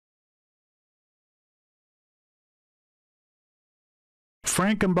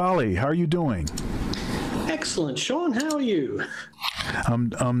Frank Gambale, how are you doing? Excellent, Sean. How are you?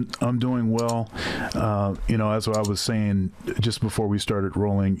 I'm doing well. As I was saying just before we started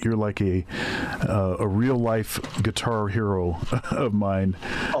rolling, you're like a real life guitar hero of mine.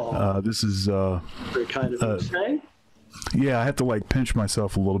 This is Very kind of you to say. Yeah, I have to like pinch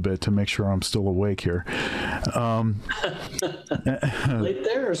myself a little bit to make sure I'm still awake here. Late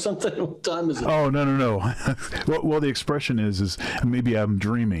there or something? What time is it? Oh, no. well, the expression is maybe I'm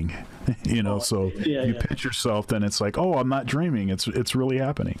dreaming, so you pinch yourself, then it's like, oh, I'm not dreaming. It's really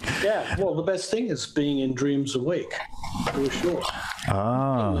happening. Yeah, well, the best thing is being in dreams awake, for sure.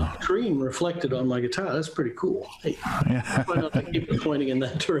 Ah. The dream reflected on my guitar. That's pretty cool. Hey, why not keep it pointing in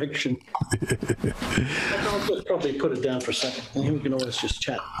that direction? I'll just probably put it down for a second, and then we can always just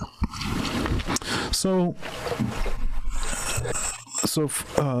chat. So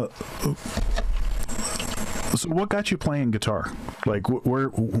what got you playing guitar? Like, where,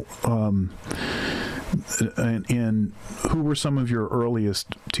 and who were some of your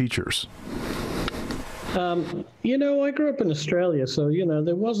earliest teachers? I grew up in Australia, so,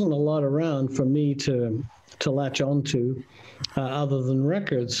 there wasn't a lot around for me to latch onto other than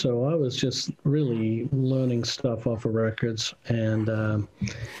records. So I was just really learning stuff off of records. And,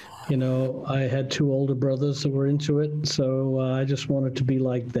 I had two older brothers that were into it, so I just wanted to be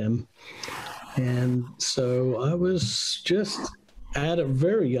like them. And so I was just at a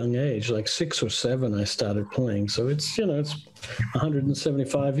very young age, like 6 or 7, I started playing. So it's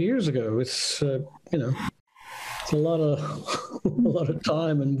 175 years ago. It's, it's a lot of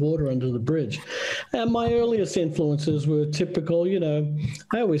time and water under the bridge. And my earliest influences were typical,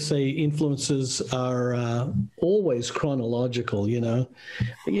 I always say influences are always chronological, the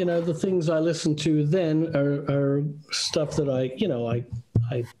things I listened to then are stuff that I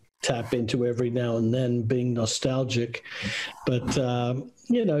tap into every now and then, being nostalgic. But,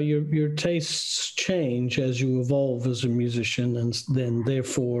 your tastes change as you evolve as a musician, and then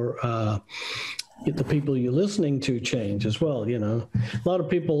therefore the people you're listening to change as well. A lot of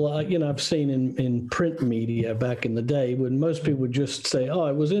people, I've seen in print media back in the day when most people would just say, oh,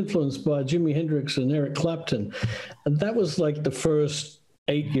 I was influenced by Jimi Hendrix and Eric Clapton. And that was like the first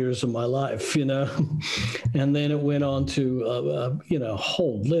 8 years of my life, and then it went on to, a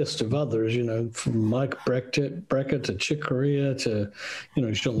whole list of others, from Mike Brecker to Chick Corea to,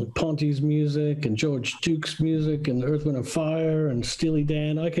 Jean-Luc Ponty's music and George Duke's music and Earth, Wind & Fire and Steely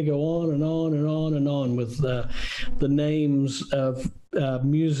Dan. I could go on and on and on and on with the names of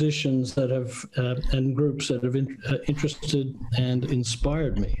musicians that have and groups that have interested and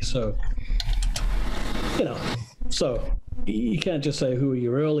inspired me. So, you can't just say who are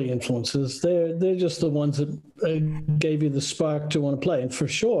your early influences. They're just the ones that gave you the spark to want to play. And for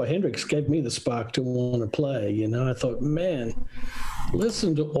sure, Hendrix gave me the spark to want to play. I thought, man,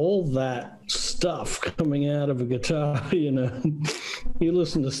 listen to all that stuff coming out of a guitar. You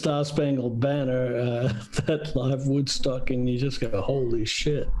listen to Star Spangled Banner, that live Woodstock, and you just go, holy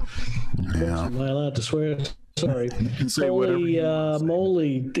shit. Yeah. Am I allowed to swear? Sorry. Holy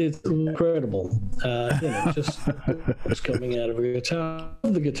moly, it's incredible. Just what's coming out of a guitar.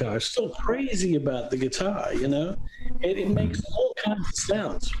 The guitar is still crazy about the guitar, It makes all kinds of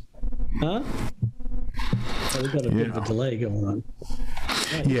sounds. Huh? Oh, we've got a bit of a delay going on.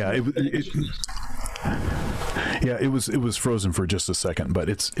 Yeah, it was frozen for just a second, but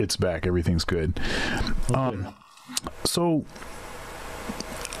it's back. Everything's good. Okay.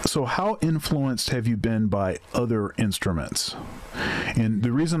 So how influenced have you been by other instruments? And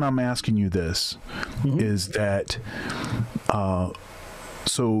the reason I'm asking you this is that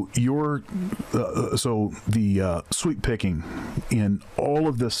so the sweep picking and all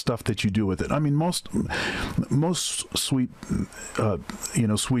of this stuff that you do with it. I mean, most sweep,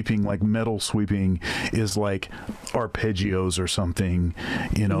 sweeping, like metal sweeping, is like arpeggios or something,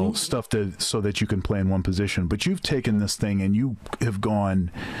 stuff so that you can play in one position. But you've taken this thing and you have gone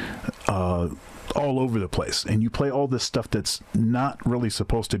all over the place, and you play all this stuff that's not really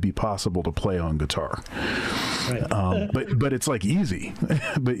supposed to be possible to play on guitar. Right. But it's like easy.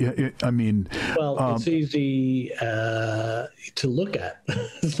 But I mean, it's easy to look at.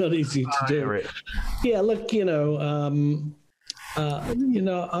 It's not easy to do. Right. Yeah, look,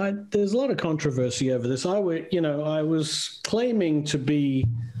 there's a lot of controversy over this. I was claiming to be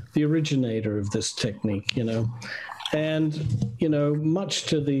the originator of this technique, And, much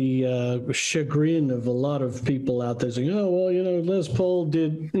to the chagrin of a lot of people out there saying, oh, well, Les Paul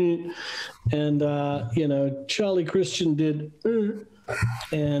did, and, Charlie Christian did,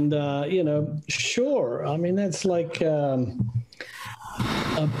 and, sure. I mean, that's like,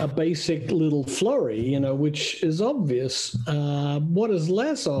 a basic little flurry, you know, which is obvious. What is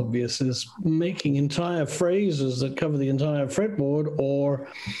less obvious is making entire phrases that cover the entire fretboard, or,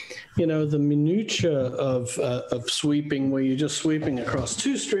 you know, the minutia of sweeping, where you're just sweeping across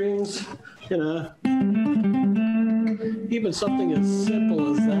two strings, you know. Even something as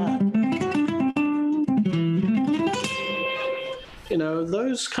simple as that. You know,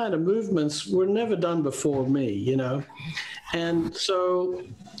 those kind of movements were never done before me, you know. And so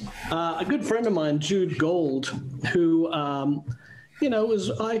a good friend of mine, Jude Gold, who, you know,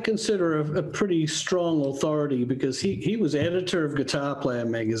 I consider a pretty strong authority, because he was editor of Guitar Player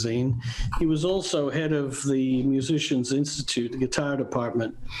magazine. He was also head of the Musicians Institute, the guitar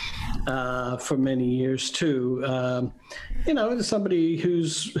department, for many years too. You know, somebody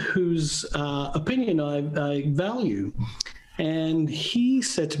whose opinion I value. And he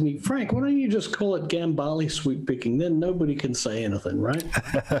said to me, Frank, why don't you just call it Gambale sweep picking? Then nobody can say anything, right?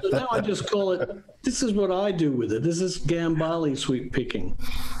 So now I just call it, this is what I do with it. This is Gambale sweep picking.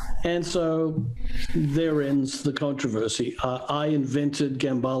 And so there ends the controversy. I invented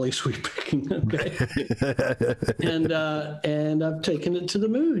Gambale sweep picking, okay? And I've taken it to the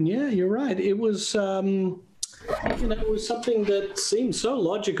moon. Yeah, you're right. It was, you know, it was something that seemed so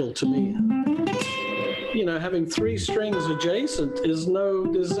logical to me. You know, having three strings adjacent there's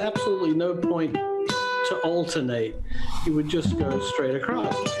absolutely no point to alternate. You would just go straight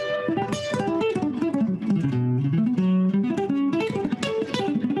across.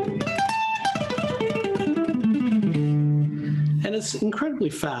 And it's incredibly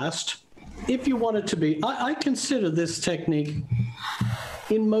fast. If you want it to be, I consider this technique,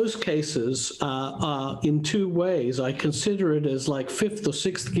 in most cases, in two ways. I consider it as like fifth or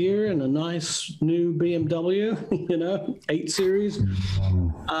sixth gear in a nice new BMW, you know, 8 Series.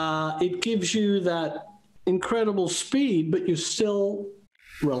 It gives you that incredible speed, but you're still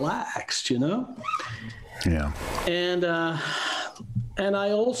relaxed, you know? Yeah. And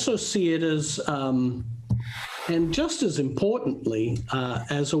I also see it as, and just as importantly,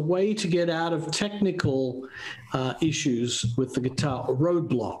 as a way to get out of technical issues with the guitar,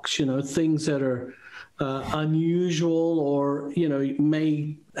 roadblocks, you know, things that are unusual, or, you know,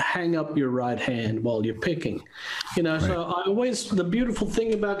 may hang up your right hand while you're picking. You know, right. So the beautiful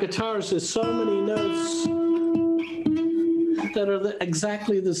thing about guitars is so many notes that are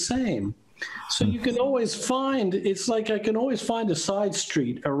exactly the same. So you can always find, it's like I can always find a side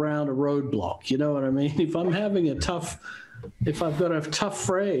street around a roadblock. You know what I mean? If I've got a tough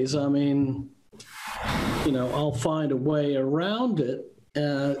phrase, I mean, you know, I'll find a way around it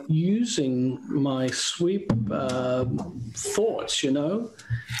using my sweep thoughts, you know,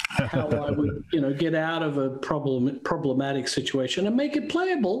 how I would, you know, get out of a problematic situation and make it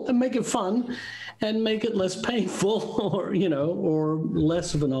playable and make it fun and make it less painful, or, you know, or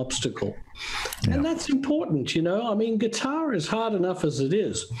less of an obstacle. Yeah. And that's important, you know. I mean, guitar is hard enough as it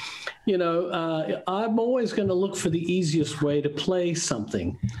is. You know, I'm always going to look for the easiest way to play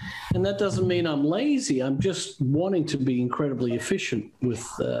something. And that doesn't mean I'm lazy. I'm just wanting to be incredibly efficient with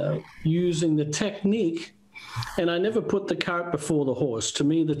using the technique. And I never put the cart before the horse. To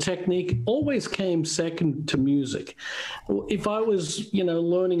me, the technique always came second to music. If I was, you know,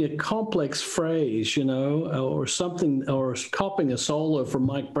 learning a complex phrase, you know, or something, or copying a solo from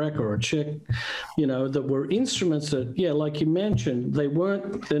Mike Brecker or Chick, you know, that were instruments that, yeah, like you mentioned,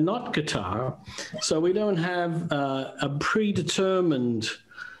 they're not guitar. So we don't have a predetermined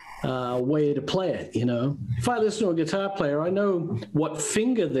way to play it, you know. If I listen to a guitar player, I know what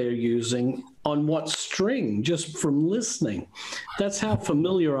finger they're using on what string just from listening. That's how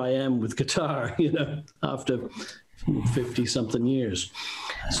familiar I am with guitar, you know, after 50-something years.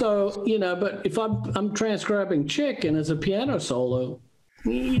 So, you know, but if I'm transcribing Chick and it's a piano solo,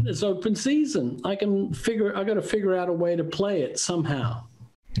 it's open season. I got to figure out a way to play it somehow.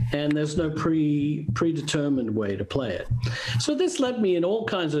 And there's no predetermined way to play it. So this led me in all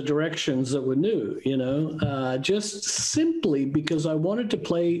kinds of directions that were new, you know, just simply because I wanted to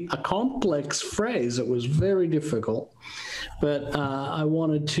play a complex phrase that was very difficult, but I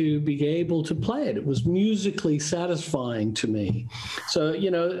wanted to be able to play it. It was musically satisfying to me. So,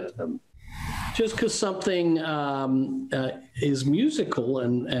 you know, just because something is musical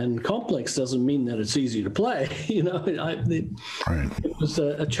and complex doesn't mean that it's easy to play. You know, it was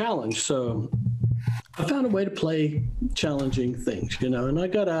a challenge. So I found a way to play challenging things, you know, and I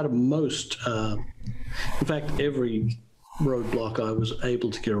got out of most, in fact, every roadblock I was able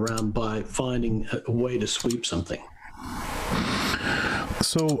to get around by finding a way to sweep something.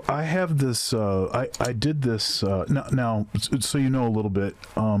 So I have this, I did this, now, so you know a little bit,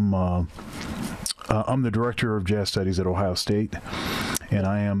 I'm the director of jazz studies at Ohio State, and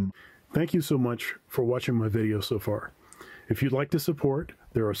I am. Thank you so much for watching my video so far. If you'd like to support,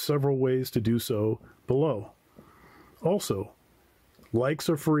 there are several ways to do so below. Also, likes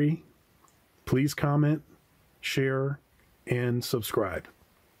are free. Please comment, share, and subscribe.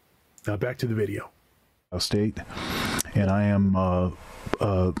 Now back to the video. State, and I am a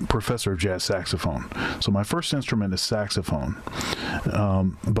professor of jazz saxophone. So my first instrument is saxophone,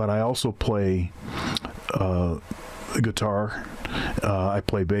 but I also play guitar. I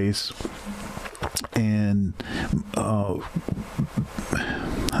play bass, and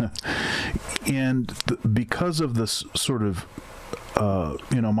because of this sort of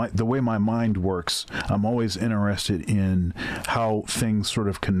the way my mind works, I'm always interested in how things sort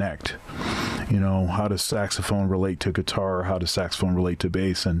of connect. How does saxophone relate to guitar? How does saxophone relate to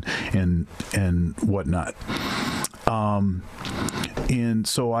bass and whatnot? And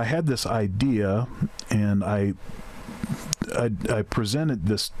so I had this idea, and I presented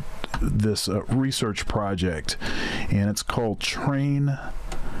this research project, and it's called Train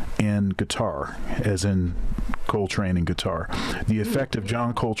and Guitar, as in Coltrane and guitar. The effect of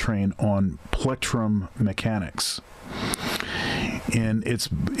John Coltrane on plectrum mechanics. And it's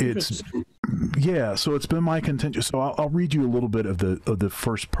yeah, so it's been my contention. So I'll read you a little bit of the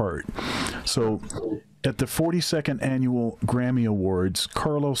first part. So at the 42nd Annual Grammy Awards,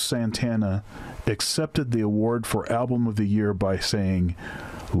 Carlos Santana accepted the award for Album of the Year by saying,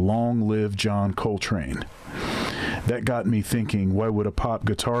 "Long live John Coltrane." That got me thinking, why would a pop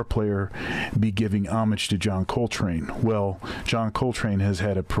guitar player be giving homage to John Coltrane? Well, John Coltrane has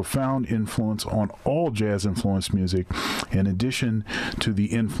had a profound influence on all jazz-influenced music, in addition to the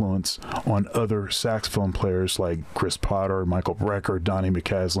influence on other saxophone players like Chris Potter, Michael Brecker, Donnie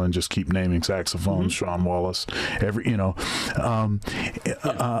McCaslin, just keep naming saxophones, Sean Wallace, and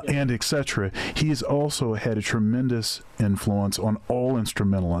etc. He has also had a tremendous influence on all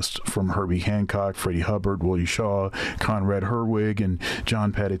instrumentalists, from Herbie Hancock, Freddie Hubbard, Willie Shaw, Conrad Herwig, and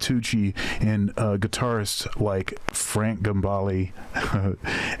John Patitucci, and guitarists like Frank Gambale,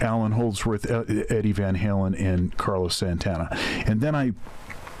 Alan Holdsworth, Eddie Van Halen, and Carlos Santana. And then I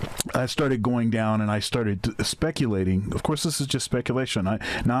started going down, and I started speculating. Of course, this is just speculation.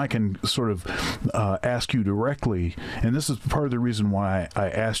 Now I can sort of ask you directly, and this is part of the reason why I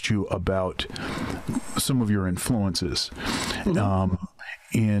asked you about some of your influences. With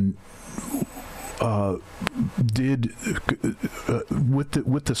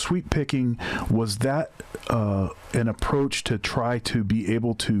the sweep picking, was that an approach to try to be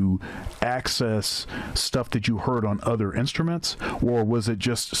able to access stuff that you heard on other instruments, or was it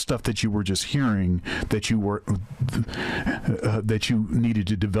just stuff that you were just hearing that you needed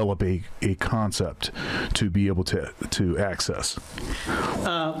to develop a concept to be able to access?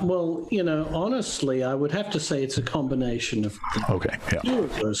 Well, honestly, I would have to say it's a combination of two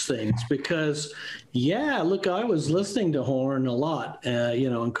of those things, because look, I was listening to horn a lot,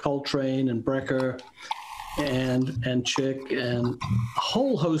 and Coltrane and Brecker and Chick and a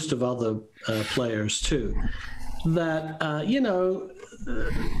whole host of other players too, that on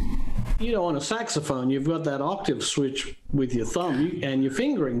a saxophone you've got that octave switch with your thumb, and your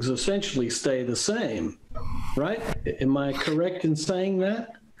fingerings essentially stay the same, right? Am I correct in saying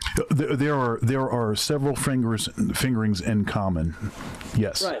that? There are several fingerings in common.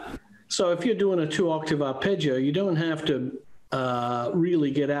 Yes. Right. So if you're doing a 2-octave arpeggio, you don't have to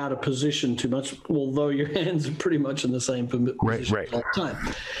really get out of position too much, although your hands are pretty much in the same position all the time.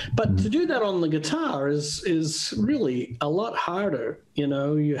 But to do that on the guitar is really a lot harder.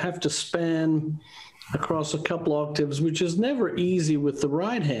 You have to span across a couple octaves, which is never easy with the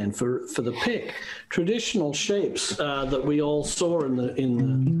right hand for the pick. Traditional shapes that we all saw in the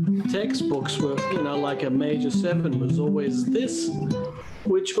textbooks were, like a major 7 was always this,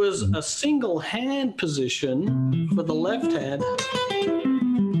 which was a single hand position for the left hand.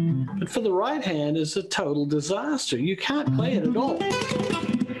 But for the right hand is a total disaster. You can't play it at all.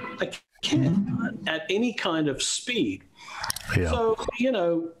 I can't at any kind of speed. Yeah. So,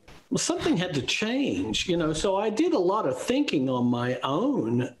 something had to change, so I did a lot of thinking on my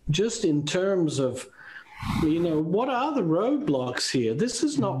own, just in terms of, what are the roadblocks here? This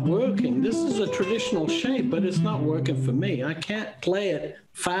is not working. This is a traditional shape, but it's not working for me. I can't play it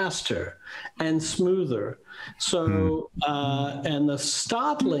faster and smoother. So, and the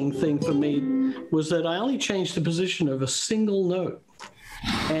startling thing for me was that I only changed the position of a single note,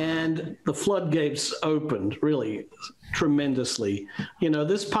 and the floodgates opened really tremendously.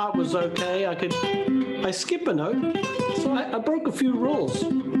 This part was okay. I skip a note, so I broke a few rules.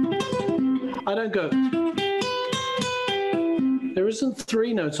 I don't go, there isn't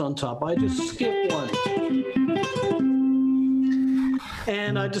 3 notes on top. I just skip one.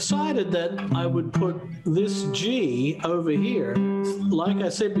 And I decided that I would put this G over here. Like I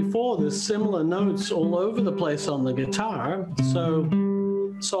said before, there's similar notes all over the place on the guitar. So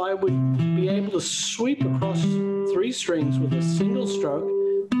I would be able to sweep across 3 strings with a single stroke.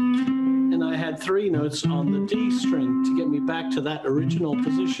 And I had 3 notes on the D string to get me back to that original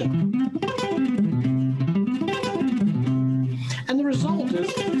position. And the result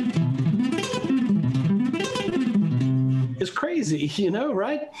is crazy, you know,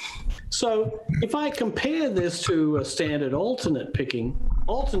 right? So if I compare this to a standard alternate picking,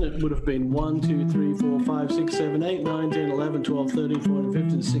 alternate would have been 1, 2, 3, 4, 5, 6, 7, 8, 9, 10, 11, 12, 13, 14,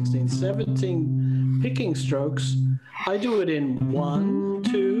 15, 16, 17 picking strokes. I do it in 1,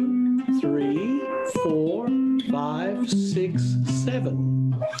 2, 3, 4, 5, 6,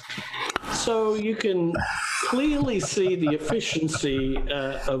 7. So you can clearly see the efficiency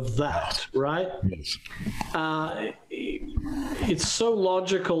of that, right? Yes. It's so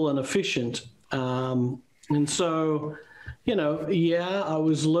logical and efficient. And so, you know, yeah, I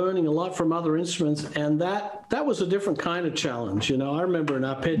was learning a lot from other instruments, and that was a different kind of challenge. You know, I remember an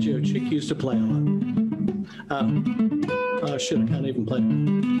arpeggio Chick used to play a lot. Oh, shit, I can't even play.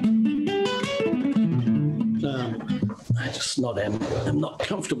 I'm not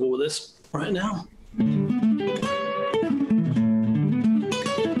comfortable with this right now.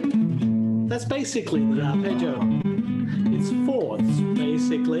 That's basically the arpeggio. It's fourths,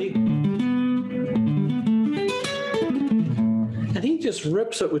 basically. And he just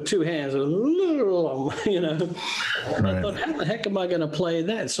rips it with 2 hands, you know. And I thought, how the heck am I going to play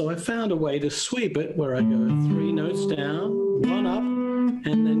that? So I found a way to sweep it where I go 3 notes down, 1 up,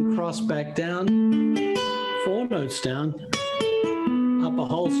 and then cross back down, 4 notes down, up a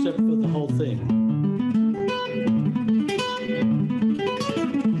whole step for the whole thing.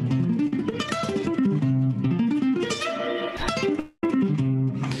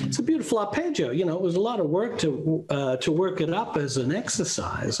 Arpeggio, you know, it was a lot of work to work it up as an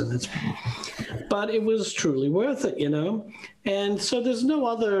exercise, but it was truly worth it, you know. And so there's no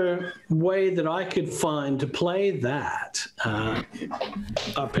other way that I could find to play that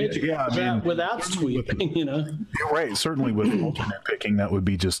arpeggio without sweeping, you know. You're right. Certainly with alternate picking, that would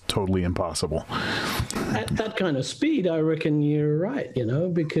be just totally impossible. At that kind of speed, I reckon you're right, you know,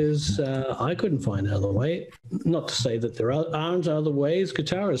 because I couldn't find another way. Not to say that there aren't other ways.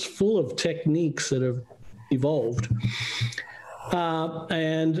 Guitar is full of techniques that have evolved.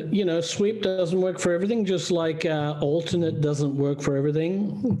 And, you know, sweep doesn't work for everything, just like alternate doesn't work for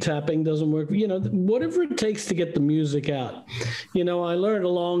everything. Tapping doesn't work, you know, whatever it takes to get the music out. You know, I learned a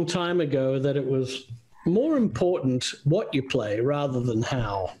long time ago that it was more important what you play rather than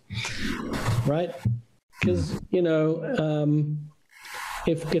how, right? Because, you know,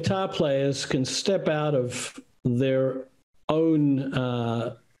 if guitar players can step out of their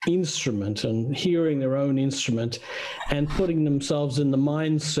own instrument and hearing their own instrument and putting themselves in the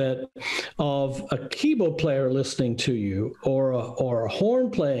mindset of a keyboard player listening to you or a horn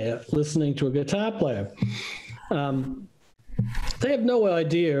player listening to a guitar player, they have no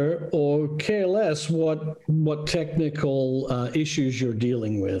idea or care less what technical issues you're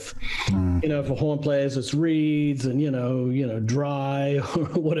dealing with. You know, for horn players, it's reeds and, you know, dry or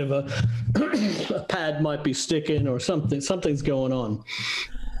whatever. A pad might be sticking or something's going on.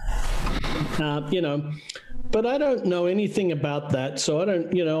 You know, but I don't know anything about that. So I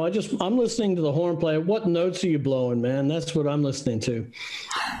don't, you know, I'm listening to the horn player. What notes are you blowing, man? That's what I'm listening to.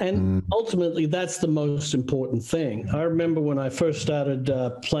 And ultimately, that's the most important thing. I remember when I first started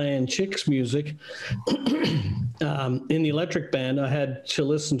playing Chick's music in the electric band, I had to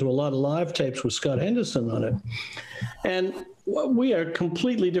listen to a lot of live tapes with Scott Henderson on it. And we are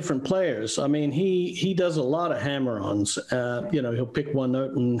completely different players. I mean, he does a lot of hammer-ons. You know, he'll pick one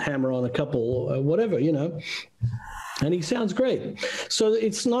note and hammer on a couple, whatever, you know. And he sounds great. So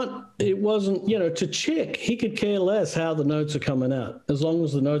it wasn't, you know, to Chick, he could care less how the notes are coming out, as long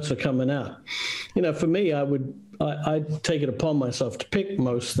as the notes are coming out. You know, for me, I'd take it upon myself to pick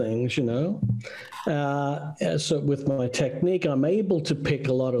most things, you know. So with my technique, I'm able to pick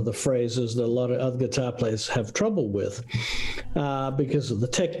a lot of the phrases that a lot of other guitar players have trouble with because of the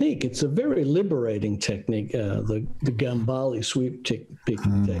technique. It's a very liberating technique, the Gambale sweep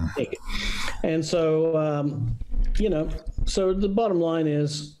picking technique. And so, you know, so the bottom line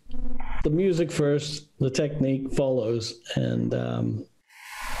is the music first, the technique follows. And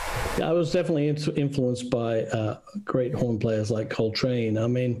I was definitely influenced by great horn players like Coltrane. I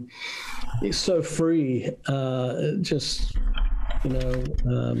mean, he's so free. Just, you know,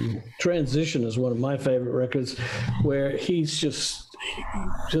 Transition is one of my favorite records where he's just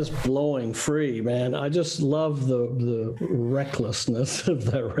just blowing free, man. I just love the recklessness of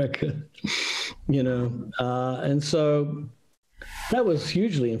that record, and so that was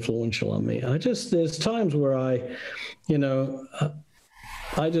hugely influential on me. There's times where I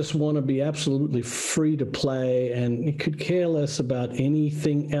just want to be absolutely free to play and could care less about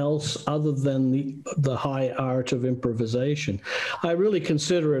anything else other than the high art of improvisation. I really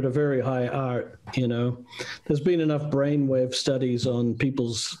consider it a very high art, There's been enough brainwave studies on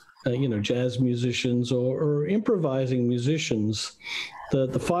people's, jazz musicians or improvising musicians.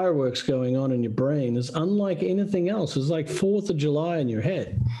 The fireworks going on in your brain is unlike anything else. It's like 4th of July in your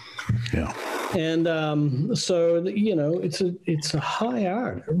head. Yeah. And so, it's a high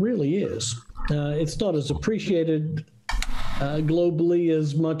art. It really is. It's not as appreciated globally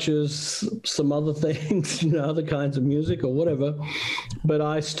as much as some other things, other kinds of music or whatever. But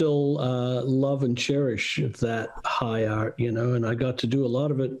I still love and cherish that high art, and I got to do a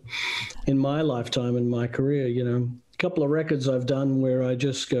lot of it in my lifetime, in my career, A couple of records I've done where I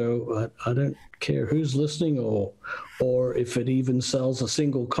just go, I don't care who's listening or if it even sells a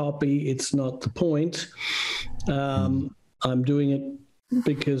single copy. It's not the point. I'm doing it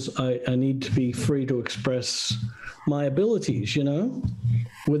because I need to be free to express my abilities,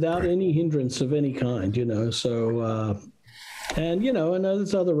 without any hindrance of any kind, So, and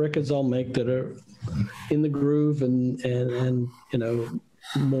there's other records I'll make that are in the groove and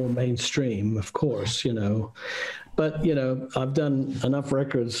more mainstream, of course, But, I've done enough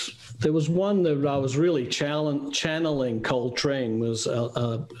records. There was one that I was really channeling Coltrane, was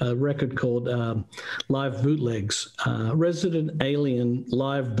a record called Live Bootlegs, Resident Alien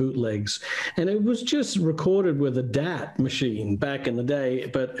Live Bootlegs. And it was just recorded with a DAT machine back in the day,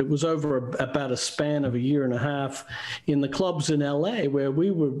 but it was over about a span of a year and a half in the clubs in LA where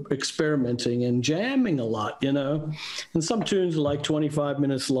we were experimenting and jamming a lot, And some tunes are like 25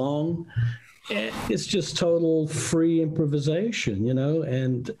 minutes long. It's just total free improvisation,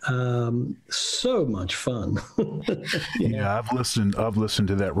 and so much fun. Yeah, I've listened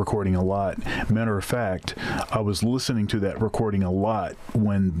to that recording a lot. Matter of fact, I was listening to that recording a lot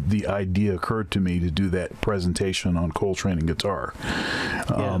when the idea occurred to me to do that presentation on Coltrane and guitar.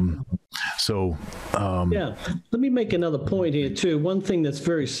 Yeah. Let me make another point here too. One thing that's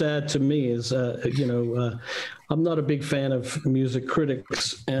very sad to me is, I'm not a big fan of music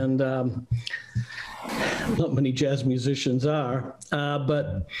critics, and not many jazz musicians are.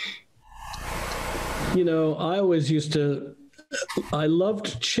 But I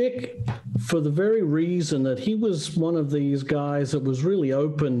loved Chick for the very reason that he was one of these guys that was really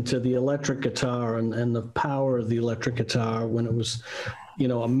open to the electric guitar and the power of the electric guitar when it was,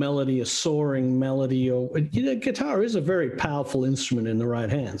 a melody, a soaring melody, or guitar is a very powerful instrument in the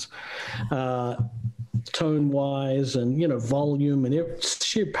right hands, tone wise and, volume and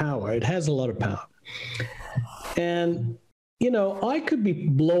sheer power. It has a lot of power. And, I could be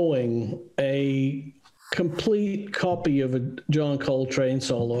blowing a complete copy of a John Coltrane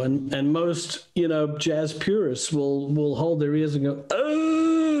solo, and most jazz purists will hold their ears and go, oh,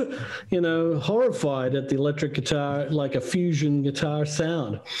 horrified at the electric guitar, like a fusion guitar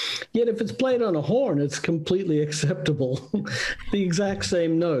sound. Yet if it's played on a horn, it's completely acceptable. The exact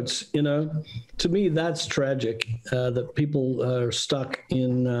same notes. To me, that's tragic, that people are stuck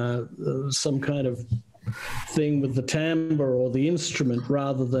in some kind of thing with the timbre or the instrument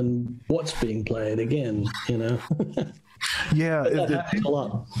rather than what's being played again, Yeah, that happens a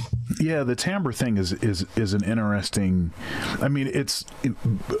lot. Yeah, the timbre thing is an interesting. I mean, it's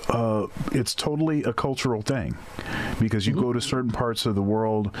totally a cultural thing, because you go to certain parts of the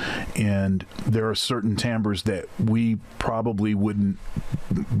world, and there are certain timbres that we probably wouldn't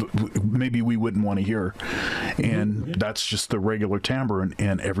want to hear, and that's just the regular timbre,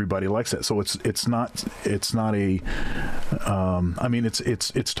 and everybody likes that. So it's not a. I mean,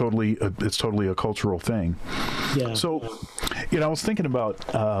 it's totally a cultural thing. Yeah. So, I was thinking about.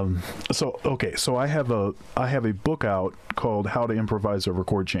 So I have a book out called How to Improvise Over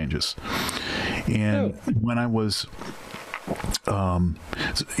Chord Changes, and when I was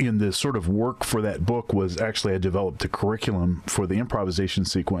in the sort of work for that book was actually I developed the curriculum for the improvisation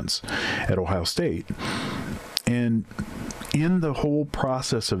sequence at Ohio State, and in the whole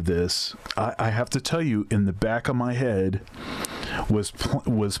process of this, I have to tell you, in the back of my head was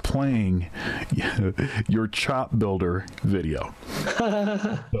playing your Chop Builder video.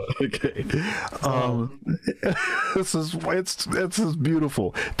 Okay, it's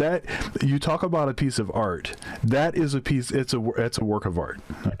beautiful. That you talk about a piece of art. That is a piece. It's a work of art.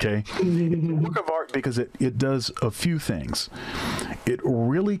 Okay, it's a work of art because it does a few things. It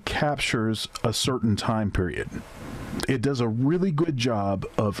really captures a certain time period. it does a really good job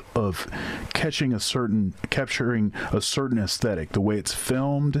of capturing a certain aesthetic, the way it's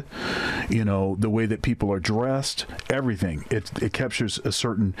filmed, you know, the way that people are dressed, everything. It captures a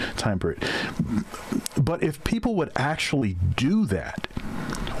certain time period. But if people would actually do that,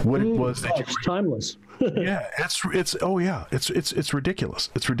 what it was that it's timeless. yeah, it's ridiculous.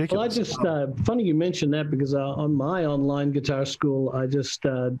 It's ridiculous. Well, I just funny you mentioned that, because on my online guitar school, I just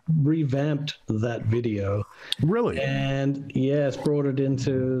revamped that video. Really? And yes, brought it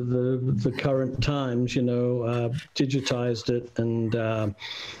into the current times. You know, digitized it, and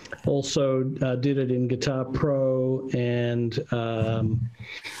also did it in Guitar Pro, and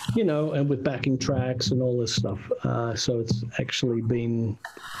you know, and with backing tracks and all this stuff. So it's actually been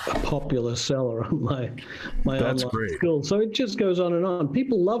a popular seller on my That's online great. school. So it just goes on and on.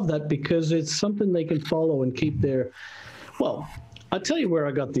 People love that because it's something they can follow and keep their. Well, I'll tell you where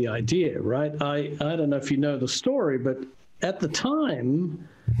I got the idea. Right? I don't know if you know the story, but at the time,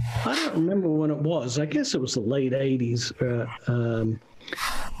 I don't remember when it was. I guess it was the late '80s.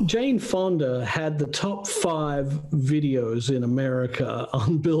 Jane Fonda had the top 5 videos in America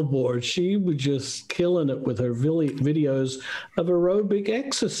on Billboard. She was just killing it with her videos of aerobic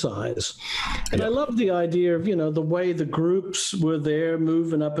exercise. And I love the idea of, you know, the way the groups were there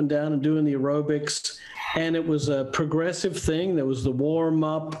moving up and down and doing the aerobics. And it was a progressive thing. There was the warm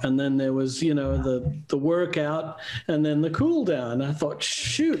up, and then there was, you know, the workout, and then the cool down. I thought,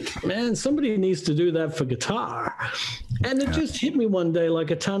 shoot, man, somebody needs to do that for guitar. And it just hit me one day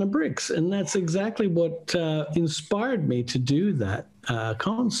like a ton of bricks. And that's exactly what inspired me to do that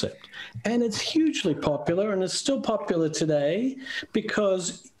concept. And it's hugely popular, and it's still popular today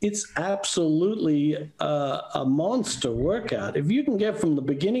because it's absolutely a monster workout. If you can get from the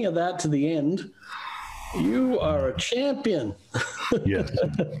beginning of that to the end, you are a champion. Yes,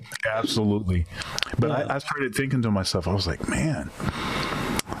 absolutely. But I started thinking to myself, I was like, man,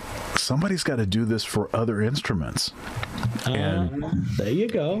 somebody's got to do this for other instruments. And there you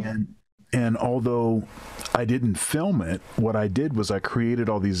go. And although I didn't film it, what I did was I created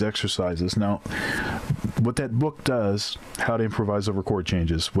all these exercises. Now, what that book does, How to Improvise Over Chord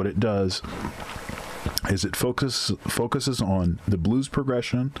Changes, what it does is it focuses on the blues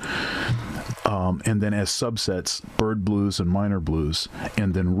progression, and then as subsets, bird blues and minor blues,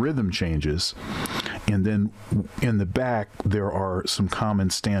 and then rhythm changes. And then in the back, there are some common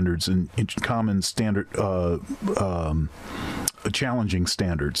standards and challenging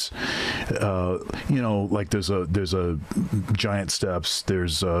standards. You know, like there's a giant steps,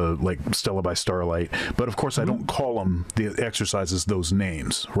 there's like Stella by Starlight, but of course I don't call them, the exercises, those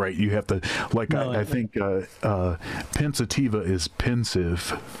names, right? You have to, like, I think pensativa is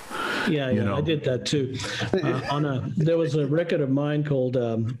pensive. Yeah, I did that too. There was a record of mine called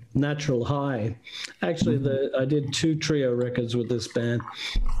Natural High. Actually, I did 2 trio records with this band,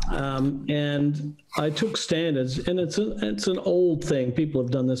 and I took standards, and it's an old thing. People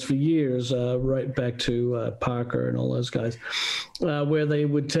have done this for years, right back to Parker and all those guys, where they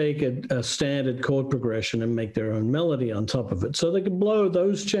would take a standard chord progression and make their own melody on top of it, so they could blow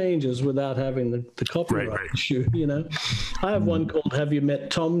those changes without having the copyright issue. You know, I have one called "Have You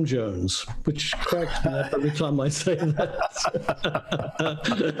Met Tom Jones," which cracks me up every time I say that.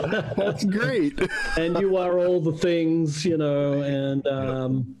 That's great. And you are all the things, you know, and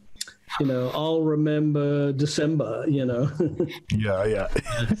you know, I'll remember December, you know. Yeah.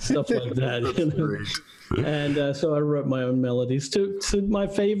 Stuff like that. You know? Great. And so I wrote my own melodies to my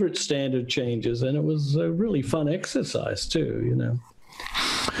favorite standard changes, and it was a really fun exercise too, you know.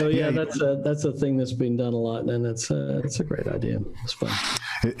 So that's a thing that's been done a lot, and it's a great idea. It's fun.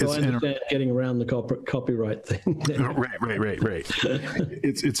 So I understand getting around the copyright thing. Right.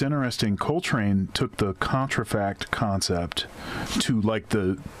 It's interesting. Coltrane took the contrafact concept to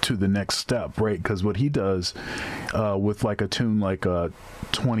the next step, right? Because what he does with like a tune like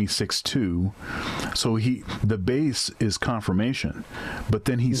 26-2, so the bass is confirmation, but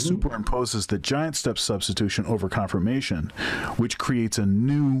then he superimposes the giant step substitution over confirmation, which creates a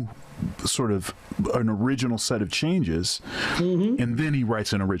new sort of an original set of changes, and then he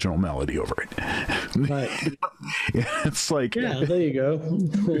writes an original melody over it. Right. It's like, yeah, there you go.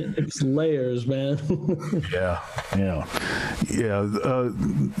 It's layers, man. Yeah.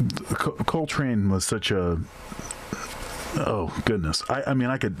 Coltrane was such a, oh goodness. I mean,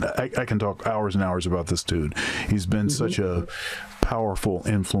 I can talk hours and hours about this dude. He's been such a powerful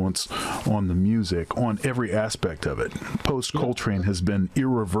influence on the music, on every aspect of it. Post Coltrane has been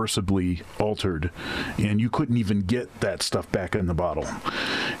irreversibly altered, and you couldn't even get that stuff back in the bottle.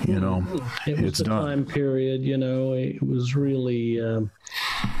 You know, it was the time period. You know, it was really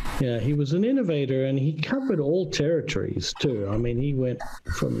Yeah, he was an innovator, and he covered all territories too. I mean, he went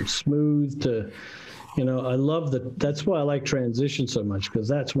from smooth to, I love that. That's why I like transition so much, because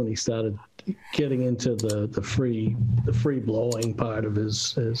that's when he started getting into the free blowing part of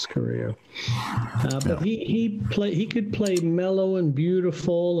his career. But he could play mellow and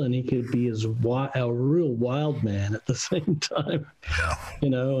beautiful, and he could be a real wild man at the same time.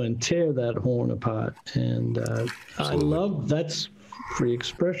 And tear that horn apart. And I love that's free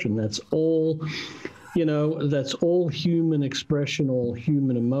expression. That's all. That's all human expression, all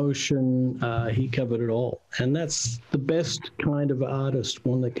human emotion. He covered it all. And that's the best kind of artist,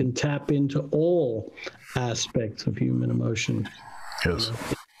 one that can tap into all aspects of human emotion. Yes.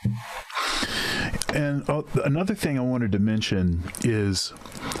 And another thing I wanted to mention is,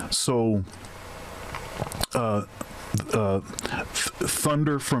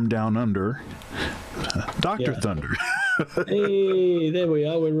 Thunder from Down Under, Dr. Thunder. Hey, there we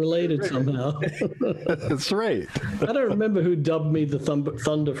are. We're related somehow. That's right. I don't remember who dubbed me the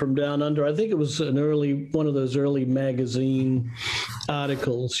Thunder from Down Under. I think it was one of those early magazine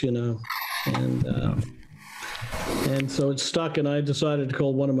articles, and so it stuck, and I decided to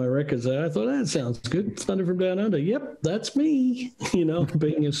call one of my records. I thought, that sounds good. Thunder from Down Under. Yep, that's me,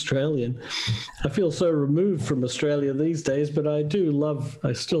 being Australian. I feel so removed from Australia these days, but I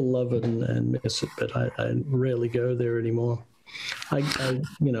still love it and miss it, but I rarely go there anymore. I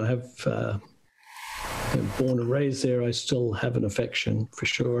have born and raised there. I still have an affection for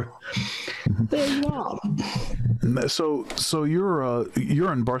sure. There you are. So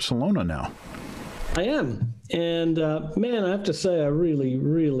you're in Barcelona now. I am. And man, I have to say, I really,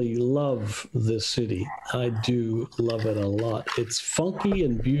 really love this city. I do love it a lot. It's funky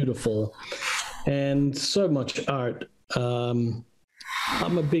and beautiful and so much art. I'm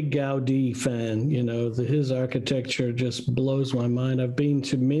a big Gaudi fan. His architecture just blows my mind. I've been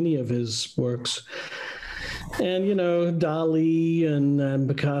to many of his works. And, Dali and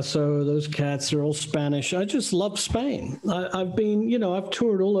Picasso, those cats are all Spanish. I just love Spain. I've been, I've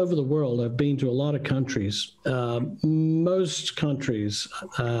toured all over the world. I've been to a lot of countries, most countries,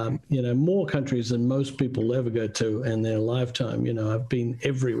 more countries than most people ever go to in their lifetime. I've been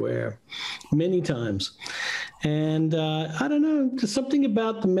everywhere many times. And I don't know, there's something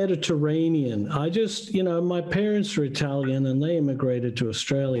about the Mediterranean. I just, my parents are Italian and they immigrated to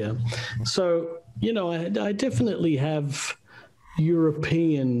Australia. So, I definitely have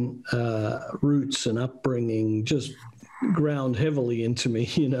European roots and upbringing just ground heavily into me,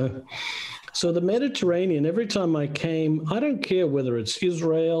 So the Mediterranean, every time I came, I don't care whether it's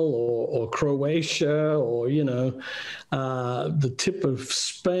Israel or Croatia or, the tip of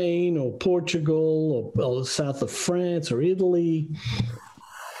Spain or Portugal or south of France or Italy.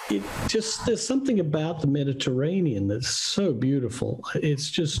 There's something about the Mediterranean that's so beautiful. It's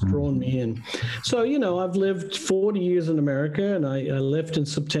just drawn me in. So, I've lived 40 years in America, and I left in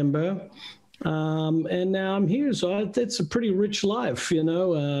September. And now I'm here. So it's a pretty rich life,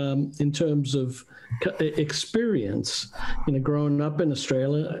 in terms of experience, growing up in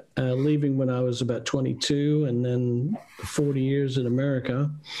Australia, leaving when I was about 22, and then 40 years in America,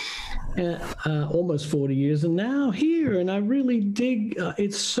 almost 40 years, and now here. And I really dig,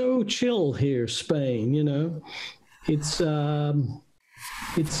 it's so chill here, Spain, it's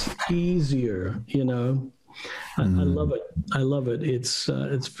easier, I love it. I love it. It's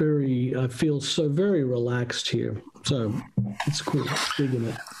very, I feel so very relaxed here. So it's cool. Digging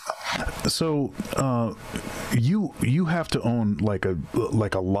it. So you have to own like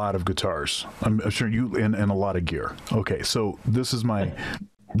a lot of guitars. I'm sure you and a lot of gear. Okay, so this is my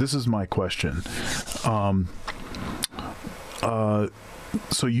question.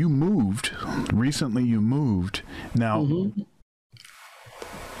 So you moved recently. You moved now. Mm-hmm.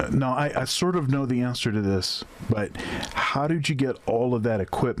 Now, I sort of know the answer to this, but how did you get all of that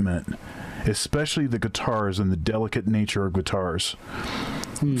equipment, especially the guitars and the delicate nature of guitars,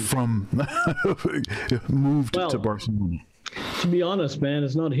 from moved to Barcelona? To be honest, man,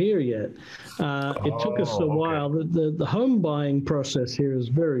 it's not here yet. It took us a while. The home buying process here is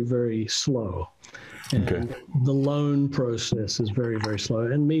very, very slow. And the loan process is very, very slow.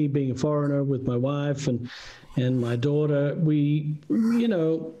 And me being a foreigner with my wife and my daughter, we,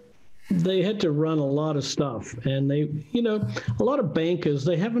 they had to run a lot of stuff. And they, a lot of bankers,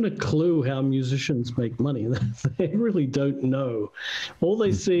 they haven't a clue how musicians make money. They really don't know. All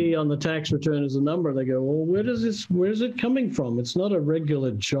they see on the tax return is a number. They go, well, where's it coming from? It's not a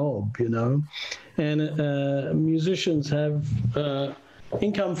regular job, And musicians have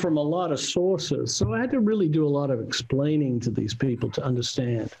income from a lot of sources. So I had to really do a lot of explaining to these people to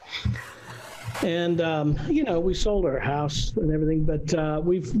understand. And we sold our house and everything, but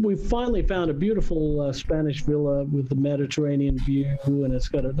we've finally found a beautiful Spanish villa with the Mediterranean view, and it's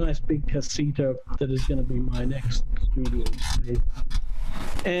got a nice big casita that is going to be my next studio space.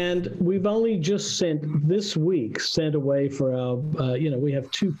 And we've only just sent away for our, we have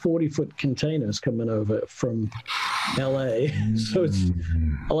two 40-foot containers coming over from LA. So it's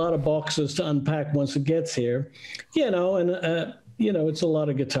a lot of boxes to unpack once it gets here, it's a lot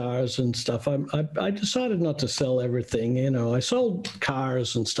of guitars and stuff. I decided not to sell everything. I sold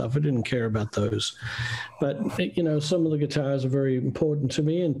cars and stuff. I didn't care about those. But, some of the guitars are very important to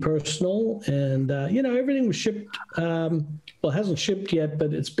me and personal. And, everything was shipped. Well, it hasn't shipped yet,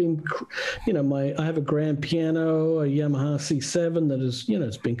 but it's been, I have a grand piano, a Yamaha C7 that is,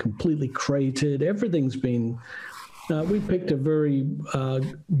 it's been completely crated. Everything's been, we picked a very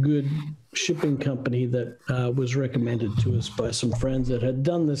good shipping company that was recommended to us by some friends that had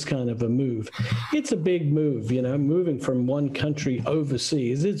done this kind of a move. It's a big move, moving from one country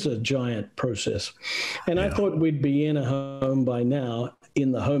overseas. It's a giant process. And I thought we'd be in a home by now,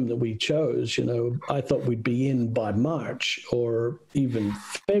 in the home that we chose. I thought we'd be in by March or even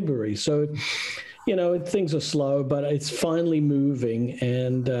February. So, things are slow, but it's finally moving.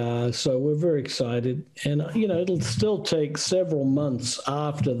 And so we're very excited. And, it'll still take several months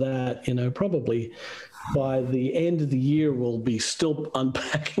after that, probably by the end of the year, we'll be still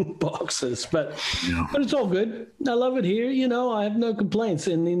unpacking boxes, but it's all good. I love it here. I have no complaints.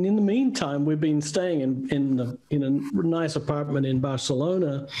 And in the meantime, we've been staying in a nice apartment in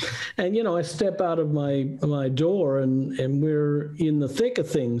Barcelona. And, I step out of my door and we're in the thick of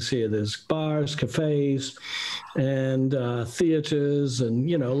things here. There's bars, cafes, and theaters and,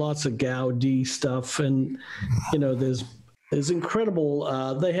 lots of Gaudi stuff. And, there's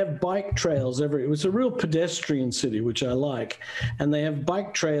incredible, they have bike trails everywhere. It was a real pedestrian city, which I like. And they have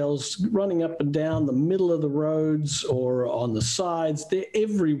bike trails running up and down the middle of the roads or on the sides. They're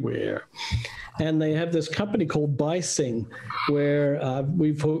everywhere. And they have this company called Bicing, where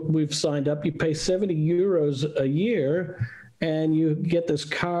we've signed up. You pay 70 euros a year, and you get this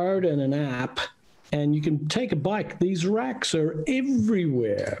card and an app. And you can take a bike. These racks are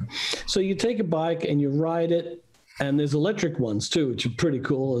everywhere. So you take a bike and you ride it. And there's electric ones too, which are pretty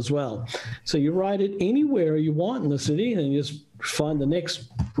cool as well. So you ride it anywhere you want in the city, and you just find the next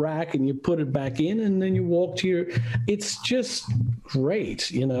rack and you put it back in, and then you walk to it's just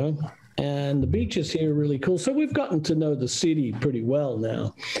great, and the beaches here are really cool. So we've gotten to know the city pretty well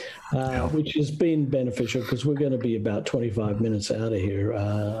now, which has been beneficial because we're going to be about 25 minutes out of here,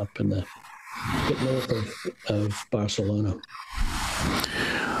 up in the bit north of Barcelona.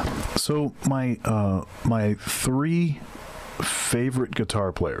 So my three favorite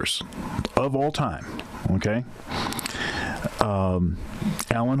guitar players of all time, okay?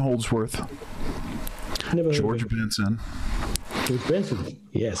 Alan Holdsworth, George Benson. George Benson,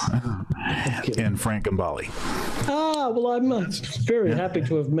 yes. And Frank Gambale. Well, I'm very happy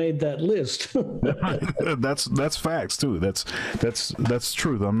to have made that list. That's facts too. That's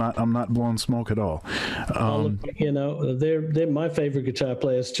truth. I'm not blowing smoke at all. They're my favorite guitar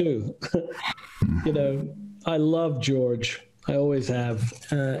players too. I love George. I always have,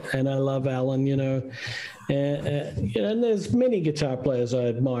 and I love Alan. And there's many guitar players I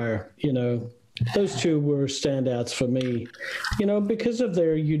admire. Those two were standouts for me, because of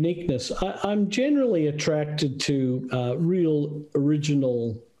their uniqueness. I'm generally attracted to real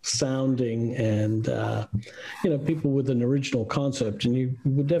original sounding and, people with an original concept. And you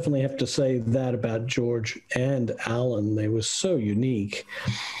would definitely have to say that about George and Alan. They were so unique.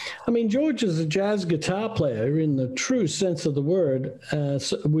 I mean, George is a jazz guitar player in the true sense of the word,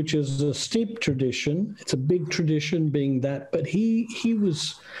 which is a steep tradition. It's a big tradition being that, but he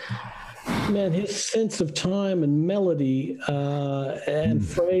was... Man, his sense of time and melody and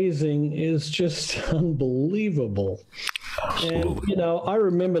phrasing is just unbelievable. Absolutely. And, I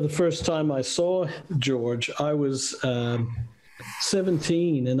remember the first time I saw George, I was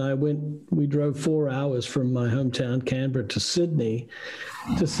 17, and we drove 4 hours from my hometown, Canberra, to Sydney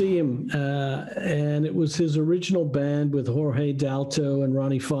to see him. And it was his original band with Jorge Dalto and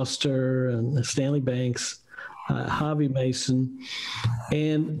Ronnie Foster and Stanley Banks. Harvey Mason,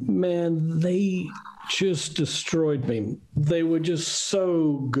 and man, they just destroyed me. They were just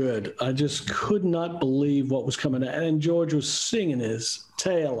so good. I just could not believe what was coming out. And George was singing his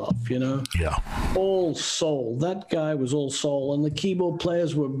tail off, Yeah. All soul. That guy was all soul, and the keyboard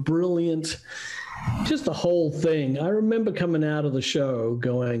players were brilliant. Just the whole thing. I remember coming out of the show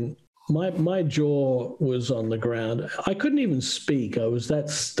going, my jaw was on the ground. I couldn't even speak. I was that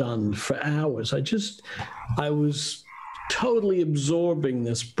stunned for hours. I was totally absorbing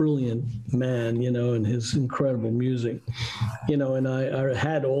this brilliant man, and his incredible music, and I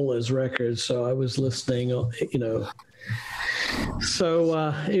had all his records, so I was listening,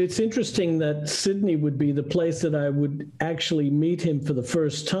 So it's interesting that Sydney would be the place that I would actually meet him for the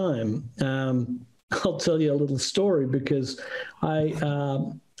first time. I'll tell you a little story because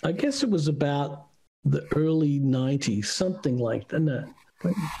I guess it was about the early 90s, something like that.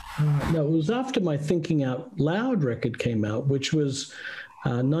 No, it was after my Thinking Out Loud record came out, which was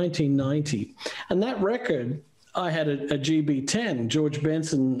 1990. And that record, I had a GB10, George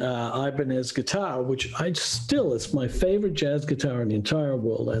Benson Ibanez guitar, which it's my favorite jazz guitar in the entire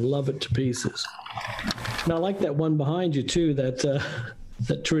world. I love it to pieces. And I like that one behind you too, that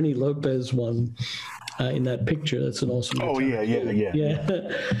Trini Lopez one in that picture. That's an awesome guitar. Oh yeah.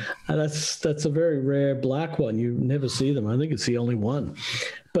 That's a very rare black one. You never see them. I think it's the only one.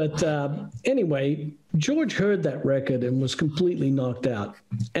 But anyway, George heard that record and was completely knocked out.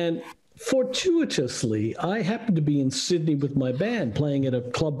 And fortuitously, I happened to be in Sydney with my band playing at a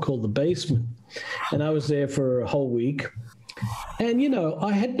club called The Basement. And I was there for a whole week. And,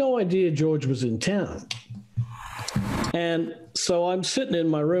 I had no idea George was in town. And so I'm sitting in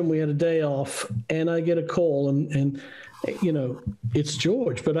my room. We had a day off, and I get a call, and it's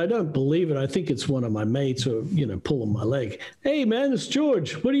George, but I don't believe it. I think it's one of my mates who, pulling my leg. Hey, man, it's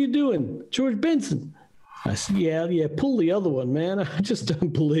George. What are you doing? George Benson. I said, yeah, pull the other one, man. I just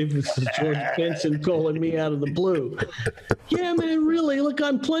don't believe this is George Benson calling me out of the blue. Yeah, man, really? Look,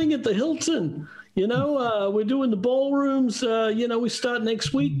 I'm playing at the Hilton. We're doing the ballrooms. We start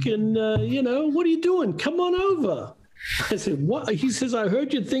next week, and, what are you doing? Come on over. I said, what? He says, I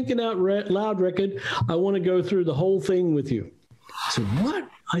heard you Thinking Out Loud record. I want to go through the whole thing with you. I said, what?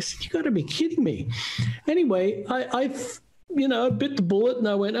 I said, you got to be kidding me. Anyway, I bit the bullet, and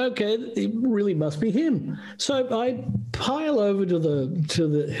I went, okay, it really must be him. So I pile over to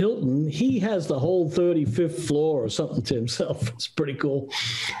the Hilton. He has the whole 35th floor or something to himself. It's pretty cool.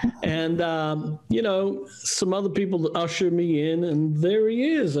 And, some other people that usher me in, and there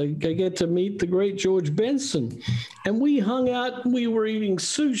he is. I get to meet the great George Benson. And we hung out, and we were eating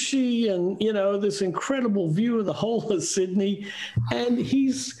sushi and, this incredible view of the whole of Sydney. And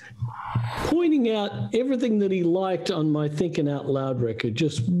he's pointing out everything that he liked on my Thinking Out Loud record.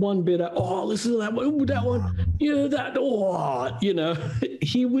 Just one bit of, listen to that one, that one,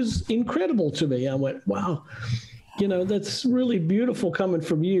 he was incredible to me. I went, wow, that's really beautiful coming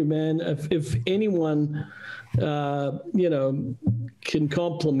from you, man. If anyone, can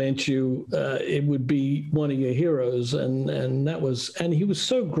compliment you, it would be one of your heroes. And he was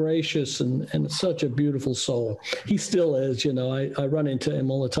so gracious and such a beautiful soul. He still is, I run into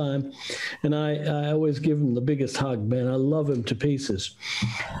him all the time, and I always give him the biggest hug, man. I love him to pieces.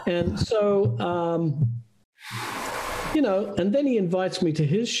 And so, and then he invites me to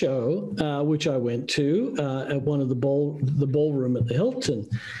his show, which I went to at one of the ballroom at the Hilton,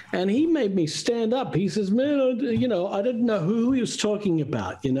 and he made me stand up. He says, man, I didn't know who he was talking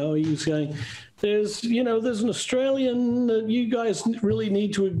about. He was going, there's an Australian that you guys really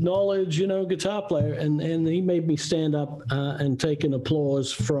need to acknowledge, guitar player. And he made me stand up and take an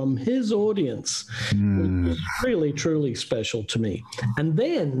applause from his audience, which was really, truly special to me. And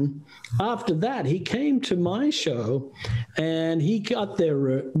then after that, he came to my show, and he got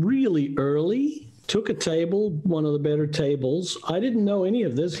there really early, took a table, one of the better tables. I didn't know any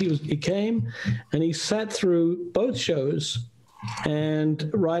of this. He came and he sat through both shows and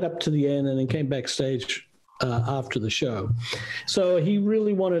right up to the end, and then came backstage after the show. So he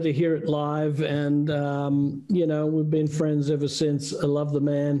really wanted to hear it live, and we've been friends ever since. I love the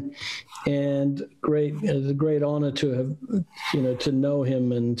man, and it's a great honor to have to know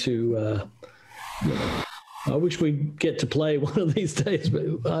him, and to I wish we'd get to play one of these days, but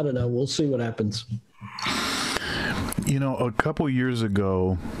I don't know. We'll see what happens. A couple years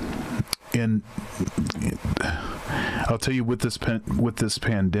ago, and I'll tell you, with this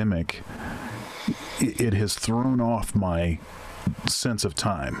pandemic, it has thrown off my sense of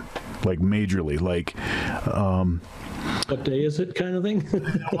time, like majorly. Like, what day is it, kind of thing?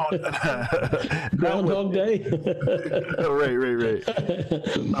 Groundhog Day. Right.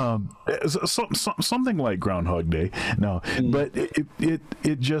 Something like Groundhog Day. No, but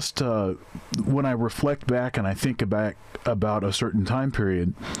it just when I reflect back and I think back about a certain time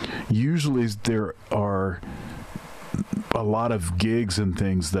period, usually there are a lot of gigs and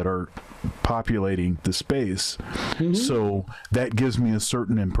things that are populating the space. So that gives me a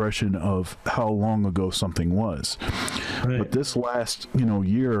certain impression of how long ago something was. Right. But this last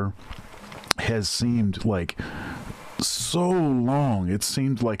year has seemed like so long. It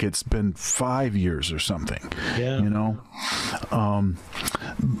seemed like it's been 5 years or something. Yeah. You know.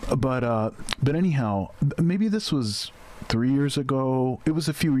 But anyhow, maybe this was 3 years ago. It was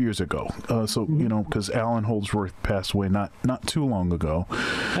a few years ago. So you know, because Alan Holdsworth passed away not too long ago.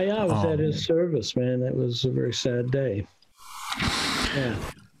 I was at his service, man. That was a very sad day. Yeah.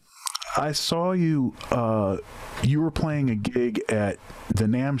 I saw you. You were playing a gig at the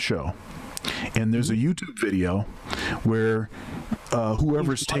NAMM show, and there's a YouTube video where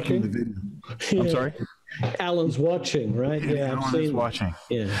whoever's taking the video. Yeah. I'm sorry. Alan's watching, right? Yeah, Alan is watching.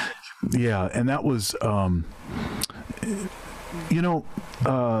 Yeah. Yeah, and that was, you know,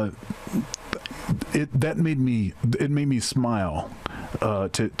 it made me smile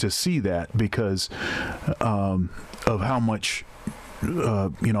to see that, because of how much.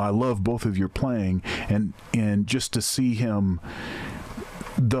 You know, I love both of your playing, and just to see him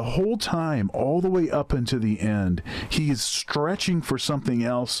the whole time, all the way up into the end, he is stretching for something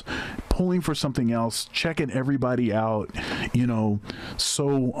else, pulling for something else, checking everybody out. You know,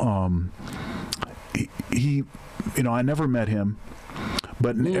 so he you know, I never met him,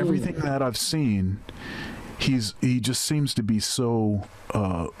 but in everything that I've seen, he just seems to be so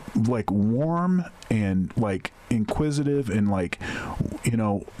like warm and like inquisitive and like, you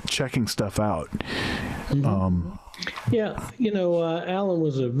know, checking stuff out. Yeah, you know, Alan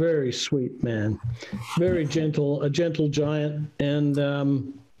was a very sweet man, very gentle, a gentle giant, and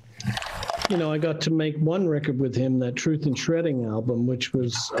you know, I got to make one record with him, that Truth in Shredding album, which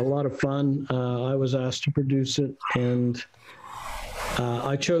was a lot of fun. I was asked to produce it, and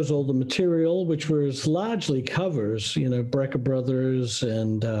I chose all the material, which was largely covers, you know, Brecker Brothers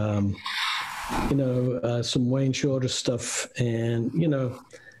and, you know, some Wayne Shorter stuff, and, you know,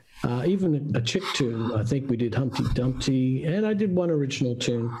 even a chick tune. I think we did Humpty Dumpty, and I did one original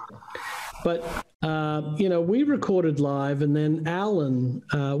tune. But, you know, we recorded live, and then Alan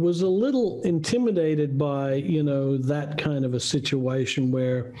was a little intimidated by, you know, that kind of a situation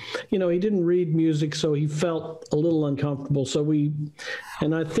where, you know, he didn't read music, so he felt a little uncomfortable. So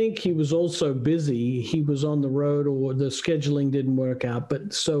and I think he was also busy. He was on the road, or the scheduling didn't work out.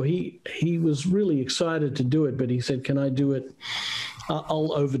 But so he was really excited to do it, but he said, "Can I do it? I'll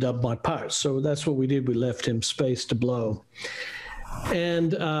overdub my parts." So that's what we did. We left him space to blow.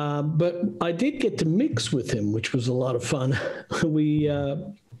 And but I did get to mix with him, which was a lot of fun. We,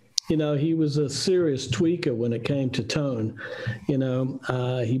 you know, he was a serious tweaker when it came to tone. You know,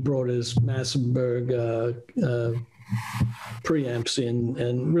 he brought his Massenburg preamps in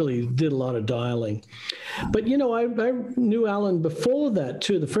and really did a lot of dialing. But, you know, I knew Alan before that,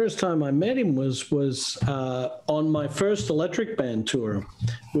 too. The first time I met him was on my first Electric Band tour,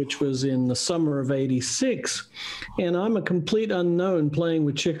 which was in the summer of '86. And I'm a complete unknown playing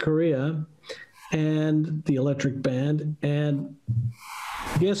with Chick Corea and the Electric Band. And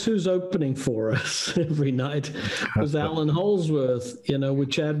guess who's opening for us every night? It was Alan Holdsworth, you know,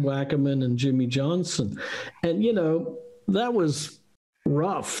 with Chad Wackerman and Jimmy Johnson. And, you know, that was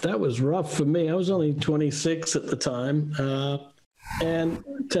rough. That was rough for me. I was only 26 at the time. And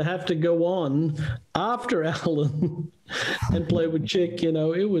to have to go on after Alan and play with Chick, you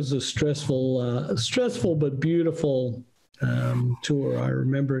know, it was a stressful but beautiful tour. I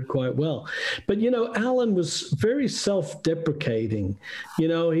remember it quite well. But, you know, Alan was very self-deprecating. You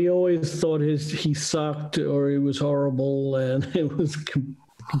know, he always thought he sucked or he was horrible, and it was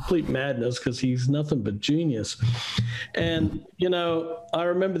complete madness because he's nothing but genius. And, you know, I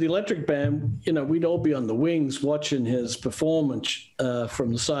remember the Electric Band, you know, we'd all be on the wings watching his performance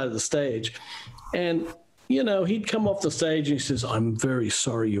from the side of the stage. And, you know, he'd come off the stage and he says, "I'm very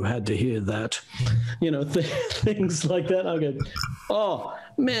sorry you had to hear that." You know, things like that. I go, "Oh,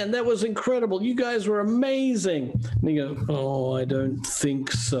 man, that was incredible. You guys were amazing." And he go, "Oh, I don't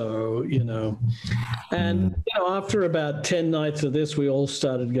think so," you know. And, you know, after about 10 nights of this, we all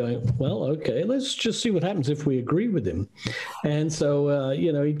started going, well, okay, let's just see what happens if we agree with him. And so,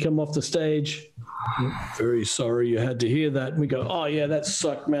 you know, he'd come off the stage, "Very sorry you had to hear that." And we go, "Oh, yeah, that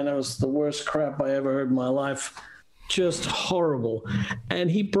sucked, man. That was the worst crap I ever heard in my life. Just horrible."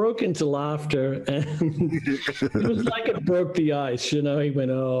 And he broke into laughter, and it was like it broke the ice, you know. He went,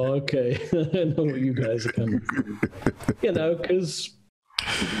 "Oh, okay, I know what you guys are coming from." You know, because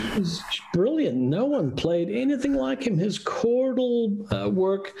it was brilliant. No one played anything like him. His chordal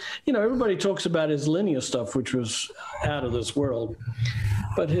work, you know, everybody talks about his linear stuff, which was out of this world.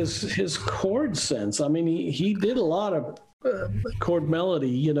 But his chord sense, I mean, he did a lot of chord melody,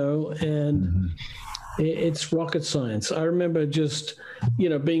 you know, and it's rocket science. I remember just, you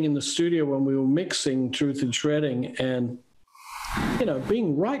know, being in the studio when we were mixing Truth in Shredding, and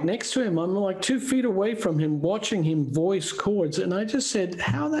being right next to him, I'm like 2 feet away from him, watching him voice chords. And I just said,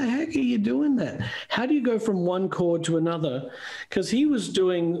 how the heck are you doing that? How do you go from one chord to another? Because he was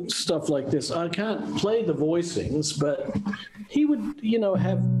doing stuff like this. I can't play the voicings, but he would,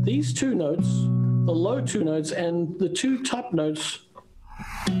 have these 2 notes, the low 2 notes, and the 2 top notes.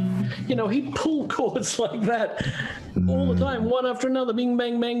 He'd pull chords like that all the time, one after another, bing,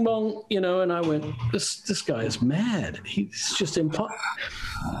 bang, bang, bong, and I went, this guy is mad. He's just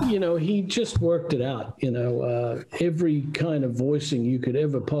he just worked it out, every kind of voicing you could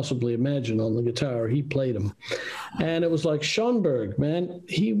ever possibly imagine on the guitar, he played them. And it was like Schoenberg, man,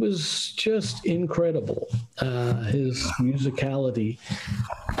 he was just incredible. His musicality,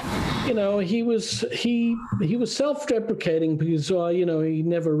 he was self-deprecating because, he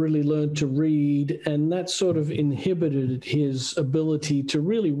never really learned to read, and that sort of inhibited his ability to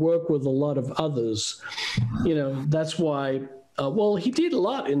really work with a lot of others. That's why, he did a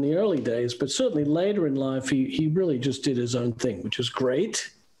lot in the early days, but certainly later in life, he really just did his own thing, which was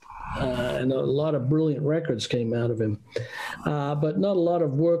great. And a lot of brilliant records came out of him, but not a lot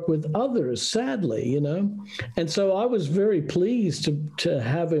of work with others, sadly, And so I was very pleased to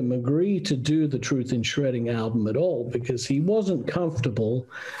have him agree to do the Truth in Shredding album at all, because he wasn't comfortable,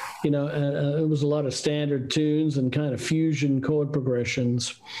 it was a lot of standard tunes and kind of fusion chord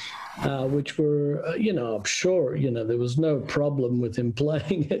progressions, which were, I'm sure, there was no problem with him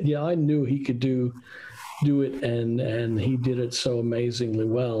playing it. Yeah, I knew he could do it, and he did it so amazingly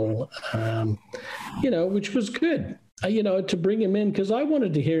well, which was good, to bring him in, because I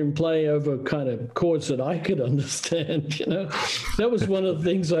wanted to hear him play over kind of chords that I could understand. That was one of the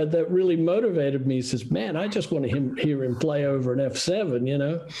things that really motivated me. He says, man, I just want to hear him play over an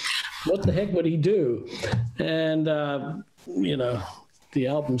F7, what the heck would he do? And, the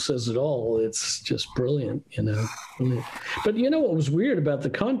album says it all. It's just brilliant, Brilliant. But what was weird about the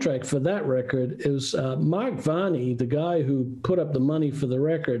contract for that record is Mark Varney, the guy who put up the money for the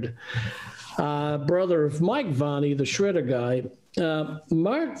record, brother of Mike Varney, the shredder guy.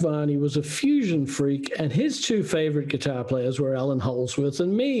 Mark Varney was a fusion freak, and his 2 favorite guitar players were Alan Holdsworth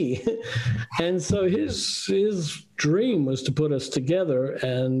and me. And so his dream was to put us together.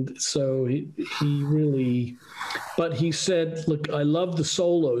 And so he really, but he said, look, I love the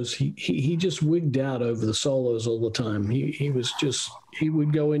solos. He just wigged out over the solos all the time. He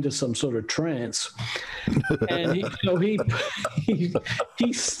would go into some sort of trance. And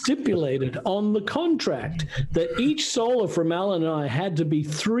he stipulated on the contract that each solo from Alan and I had to be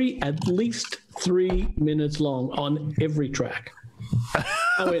at least 3 minutes long on every track.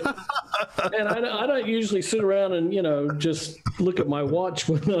 And I don't usually sit around and, just look at my watch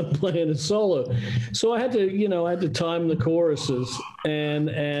when I'm playing a solo. So I had to time the choruses and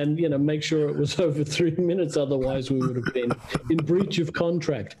make sure it was over 3 minutes. Otherwise, we would have been in breach of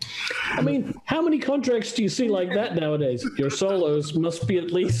contract. I mean, how many contracts do you see like that nowadays? Your solos must be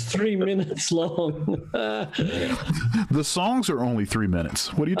at least 3 minutes long. The songs are only 3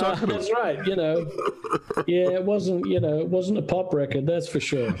 minutes. What are you talking about? That's right. Yeah, it wasn't a pop record, that's for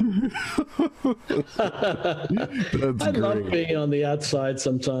sure. I love being on the outside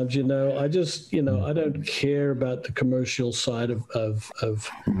sometimes, I just, I don't care about the commercial side of I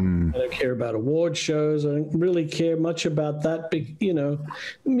don't care about award shows. I don't really care much about that.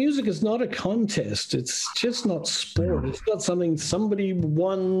 Music is not a contest. It's just not sport. It's not somebody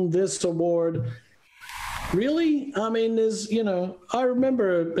won this award. Really? I mean, I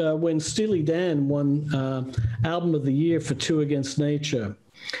remember when Steely Dan won Album of the Year for Two Against Nature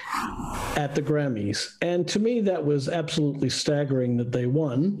at the Grammys. And to me, that was absolutely staggering that they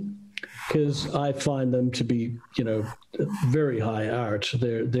won, because I find them to be, very high art.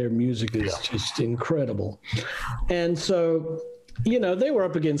 Their music is just incredible. And so, they were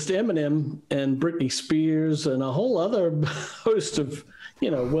up against Eminem and Britney Spears and a whole other host of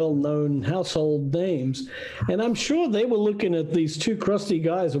well-known household names. And I'm sure they were looking at these 2 crusty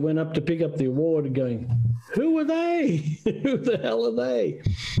guys that went up to pick up the award and going, who are they? Who the hell are they?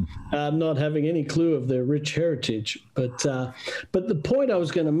 Not having any clue of their rich heritage. But the point I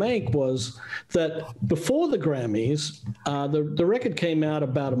was going to make was that before the Grammys, the record came out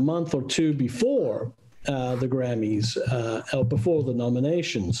about a month or 2 before the Grammys, or before the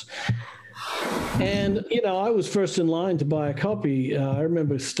nominations. And, I was first in line to buy a copy. I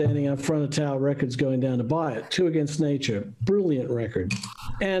remember standing up front of Tower Records going down to buy it. Two Against Nature, brilliant record.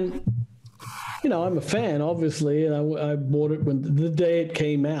 And I'm a fan, obviously, and I bought it when the day it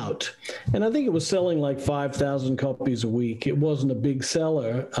came out, and I think it was selling like 5,000 copies a week. It wasn't a big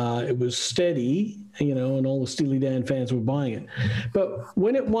seller. It was steady, and all the Steely Dan fans were buying it. But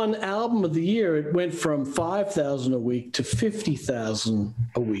when it won Album of the Year, it went from 5,000 a week to 50,000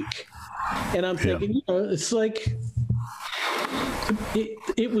 a week. And I'm thinking, it's like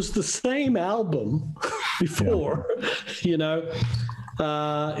it was the same album before,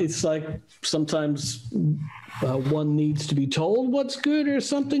 It's like sometimes one needs to be told what's good or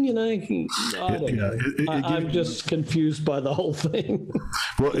something, I'm just confused by the whole thing.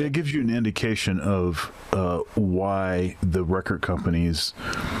 Well, it gives you an indication of why the record companies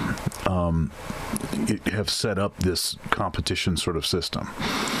have set up this competition sort of system.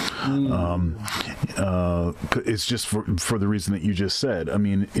 It's just for the reason that you just said. I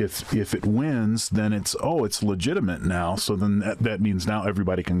mean, if it wins, then it's legitimate now. So then that means now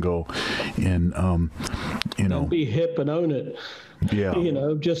everybody can go and and be hip and own it. Yeah.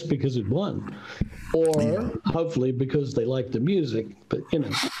 Just because it won, or hopefully because they like the music. But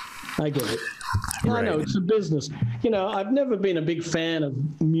I get it. Right. I know it's a business. I've never been a big fan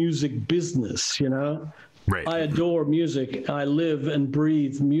of music business. Right. I adore music. I live and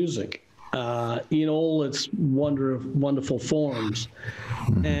breathe music in all its wonderful forms.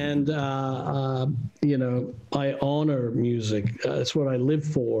 Mm-hmm. And, I honor music. That's what I live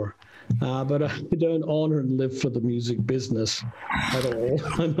for. But I don't honor and live for the music business at all,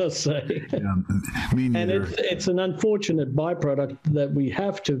 I must say. Yeah, me neither. And it's an unfortunate byproduct that we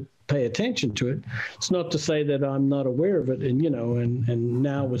have to pay attention to it. It's not to say that I'm not aware of it. And, and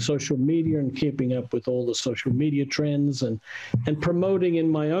now with social media and keeping up with all the social media trends and promoting in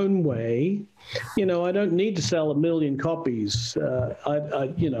my own way, I don't need to sell 1 million copies.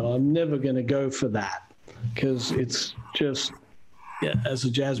 I'm never going to go for that because it's just, as a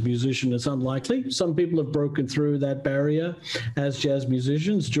jazz musician, it's unlikely. Some people have broken through that barrier as jazz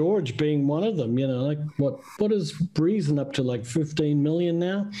musicians, George being one of them. What is Breezing up to, like 15 million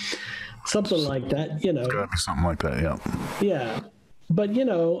now? Something like that, It's got to be something like that, yeah. Yeah. But,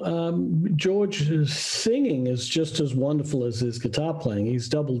 George's singing is just as wonderful as his guitar playing. He's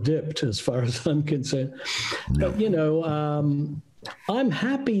double dipped as far as I'm concerned. Yeah. But, I'm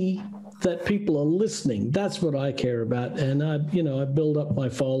happy that people are listening. That's what I care about. And I build up my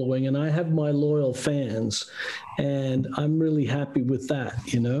following and I have my loyal fans and I'm really happy with that,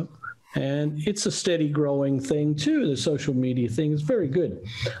 and it's a steady growing thing too. The social media thing is very good.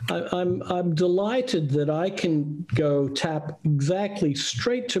 I'm delighted that I can go tap exactly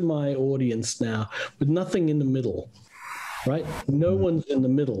straight to my audience now with nothing in the middle. Right? No one's in the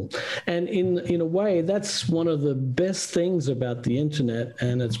middle. And in a way, that's one of the best things about the internet.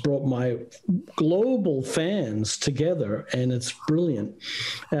 And it's brought my global fans together and it's brilliant.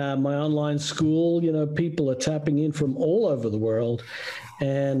 My online school, people are tapping in from all over the world.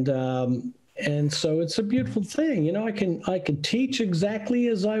 And so it's a beautiful thing. I can teach exactly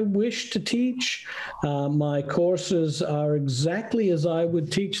as I wish to teach. My courses are exactly as I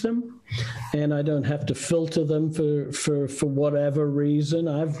would teach them. And I don't have to filter them for whatever reason.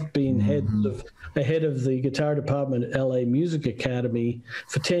 I've been head of the guitar department at LA Music Academy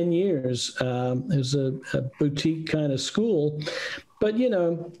for 10 years. It was a boutique kind of school. But,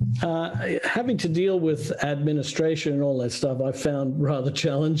 having to deal with administration and all that stuff, I found rather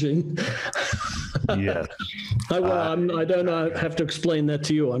challenging. Yes. I don't know. I have to explain that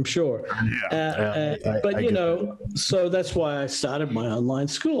to you, I'm sure. So that's why I started my online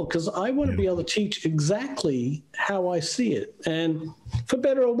school, because I want to be able to teach exactly how I see it. And for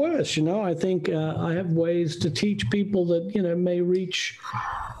better or worse, I think I have ways to teach people that, may reach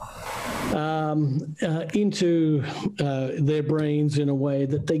into their brains in a way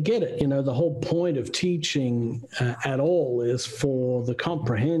that they get it. The whole point of teaching at all is for the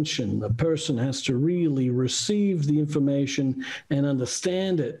comprehension. The person has to really receive the information and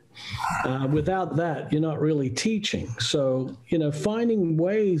understand it. Without that, you're not really teaching. So, finding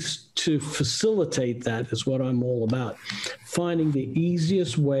ways to facilitate that is what I'm all about. Finding the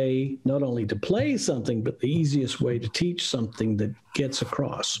easiest way, not only to play something, but the easiest way to teach something that gets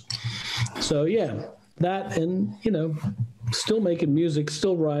across. So, that and, still making music,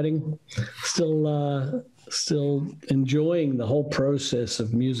 still writing, still enjoying the whole process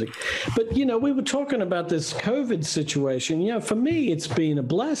of music. But, we were talking about this COVID situation. For me, it's been a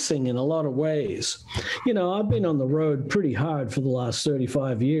blessing in a lot of ways. I've been on the road pretty hard for the last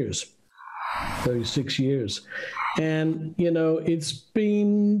 36 years. And, it's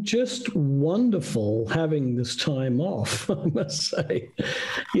been just wonderful having this time off, I must say.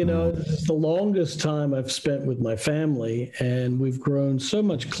 It's the longest time I've spent with my family, and we've grown so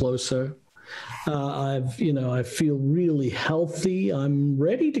much closer. I feel really healthy. I'm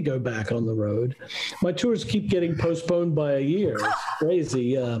ready to go back on the road. My tours keep getting postponed by a year. It's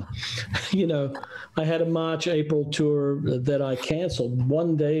crazy. I had a March, April tour that I canceled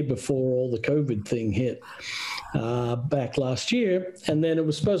one day before all the COVID thing hit back last year. And then it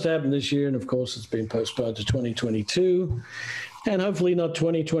was supposed to happen this year. And of course, it's been postponed to 2022 and hopefully not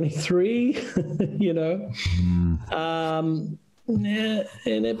 2023, I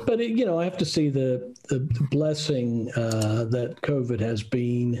have to see the blessing that COVID has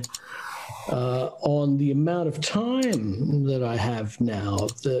been on the amount of time that I have now,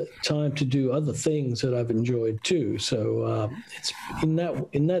 the time to do other things that I've enjoyed too. So it's in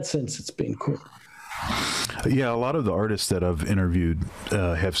that sense, it's been cool. Yeah, a lot of the artists that I've interviewed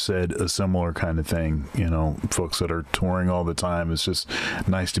have said a similar kind of thing. Folks that are touring all the time. It's just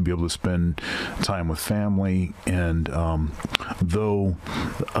nice to be able to spend time with family. And though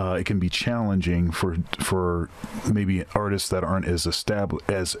it can be challenging for maybe artists that aren't as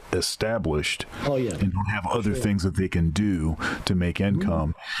established, and don't have other things that they can do to make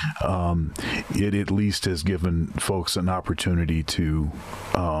income, it at least has given folks an opportunity to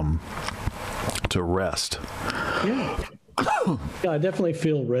rest. Yeah, I definitely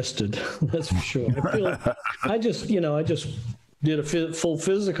feel rested. That's for sure. I just did a full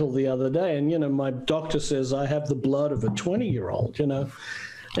physical the other day, and my doctor says I have the blood of a 20-year-old.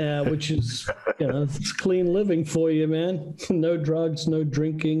 Which is it's clean living for you, man. No drugs, no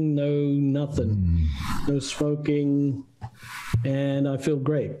drinking, no nothing, no smoking. And I feel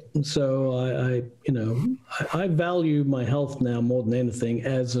great. And so I value my health now more than anything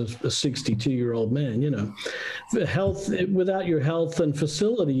as a 62-year-old man. Health, without your health and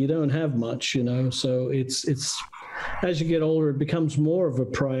facility, you don't have much, so it's as you get older, it becomes more of a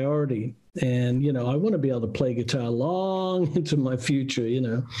priority. And, I want to be able to play guitar long into my future,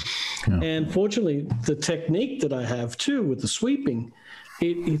 Yeah. And fortunately, the technique that I have too with the sweeping,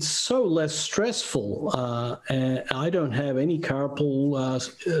 it's so less stressful. And I don't have any carpal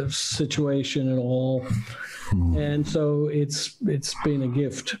situation at all. And so it's been a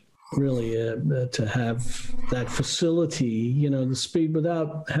gift, really, to have that facility, the speed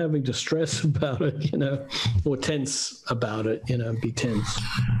without having to stress about it, or tense about it, be tense.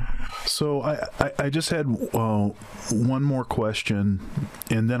 So I just had one more question,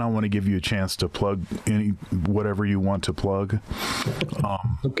 and then I want to give you a chance to plug whatever you want to plug.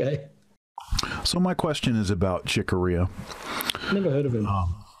 Okay. So my question is about Chick Corea. Never heard of him.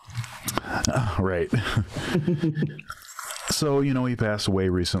 Right. So, he passed away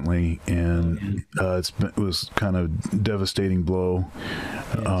recently, and it was kind of devastating blow.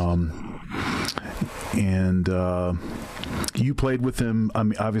 Yes. You played with him,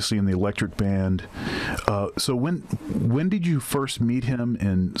 obviously in the Electric Band. So when did you first meet him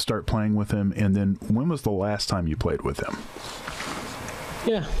and start playing with him? And then when was the last time you played with him?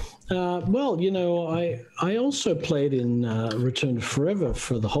 Yeah. Well, I also played in Return to Forever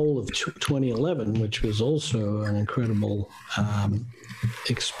for the whole of 2011, which was also an incredible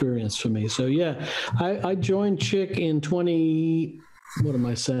experience for me. So, yeah, I joined Chick in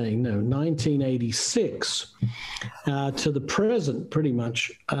 1986 to the present, pretty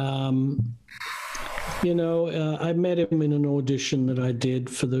much. I met him in an audition that I did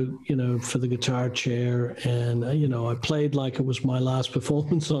for the guitar chair, and I played like it was my last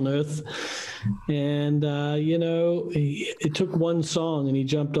performance on Earth. And it took one song, and he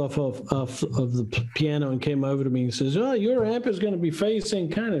jumped off of the piano and came over to me and says, "Oh, your amp is going to be facing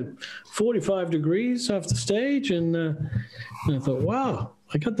kind of 45 degrees off the stage." And I thought, wow,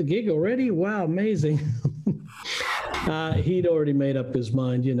 I got the gig already. Wow, amazing. He'd already made up his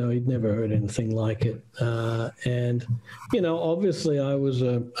mind, he'd never heard anything like it. And obviously I was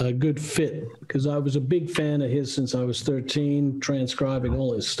a good fit because I was a big fan of his since I was 13, transcribing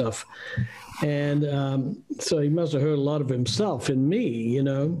all his stuff. And so he must have heard a lot of himself in me,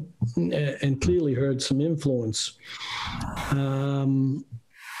 and clearly heard some influence.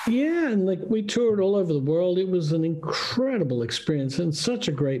 Yeah, and we toured all over the world. It was an incredible experience, and such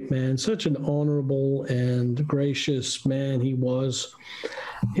a great man, such an honorable and gracious man he was.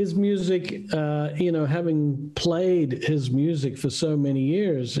 His music, having played his music for so many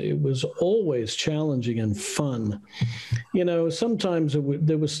years, it was always challenging and fun. Sometimes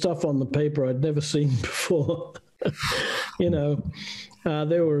there was stuff on the paper I'd never seen before.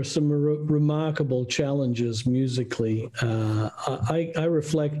 There were some remarkable challenges musically. I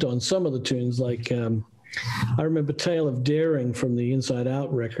reflect on some of the tunes, like I remember Tale of Daring from the Inside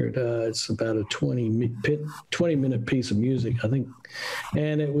Out record. It's about a 20-minute piece of music, I think.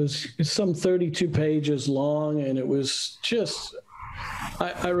 And it was some 32 pages long, and it was just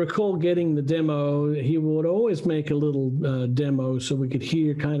I recall getting the demo. He would always make a little demo so we could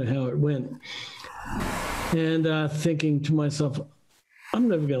hear kind of how it went. And thinking to myself, I'm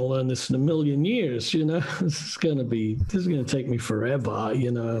never going to learn this in a million years, you know. This is going to take me forever,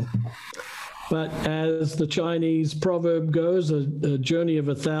 you know. But as the Chinese proverb goes, a journey of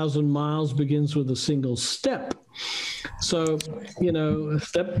 1,000 miles begins with a single step. So, you know,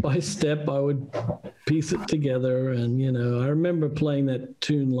 step by step, I would piece it together. And, you know, I remember playing that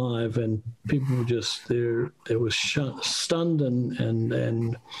tune live, and people were just there. They were stunned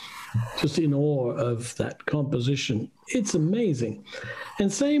and just in awe of that composition. It's amazing.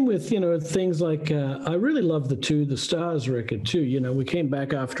 And same with, you know, things like, I really love the To the Stars record too. You know, we came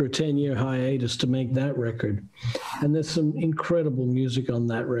back after a 10-year hiatus to make that record. And there's some incredible music on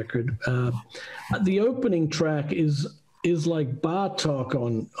that record. The opening track is like Bartok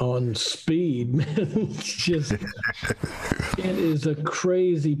on speed, man. It's just, it is a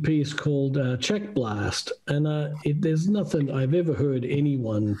crazy piece called Check Blast. And there's nothing I've ever heard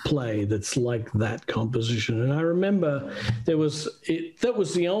anyone play that's like that composition. And I remember that was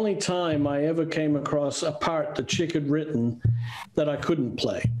the only time I ever came across a part that Chick had written that I couldn't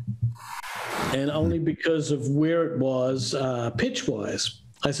play. And only because of where it was pitch-wise.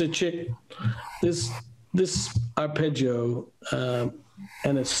 I said, Chick, this arpeggio,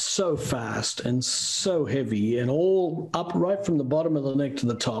 and it's so fast and so heavy and all up right from the bottom of the neck to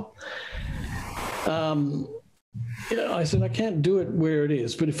the top. Yeah, I said, I can't do it where it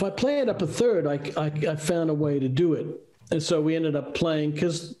is, but if I play it up a third, I found a way to do it. And so we ended up playing,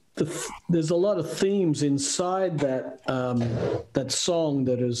 because there's a lot of themes inside that song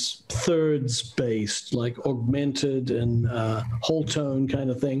that is thirds based, like augmented and whole tone kind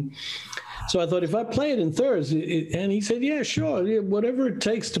of thing. So I thought, if I play it in thirds, and he said, yeah, sure, whatever it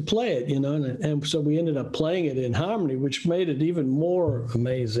takes to play it, you know. And so we ended up playing it in harmony, which made it even more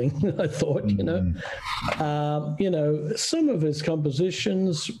amazing, I thought, you know. You know, some of his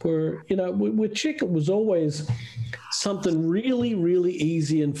compositions were, you know, with Chick, it was always something really, really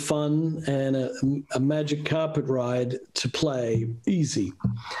easy and fun, and a magic carpet ride to play, easy.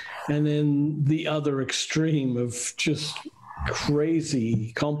 And then the other extreme of just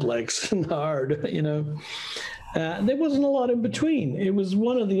crazy, complex, and hard, you know. There wasn't a lot in between. It was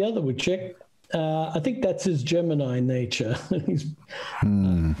one or the other with Chick. I think that's his Gemini nature. He's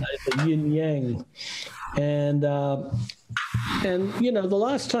the yin yang. And you know, the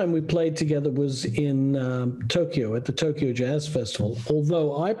last time we played together was in Tokyo at the Tokyo Jazz Festival.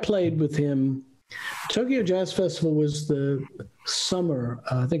 Although I played with him, Tokyo Jazz Festival was the summer,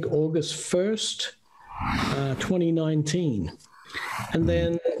 I think August 1st, 2019. And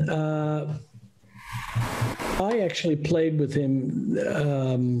then I actually played with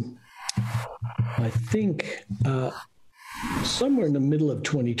him, I think, somewhere in the middle of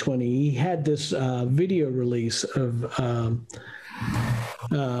 2020. He had this video release of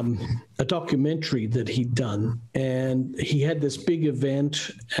a documentary that he'd done, and he had this big event,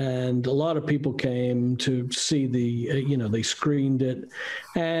 and a lot of people came to see the, you know, they screened it,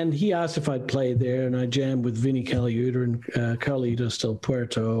 and he asked if I'd play there, and I jammed with Vinny Caliuta and Carlitos Del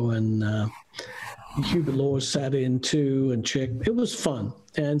Puerto, and Hubert Laws sat in too, and Chick. It was fun.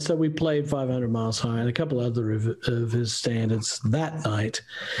 And so we played 500 Miles High and a couple other of his standards that night.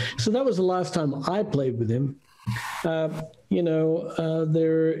 So that was the last time I played with him. You know,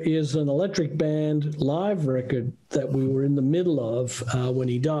 there is an Electric Band live record that we were in the middle of when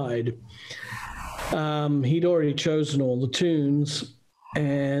he died. He'd already chosen all the tunes,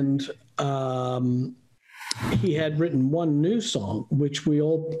 and he had written one new song, which we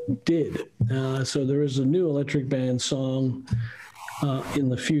all did. So there is a new Electric Band song in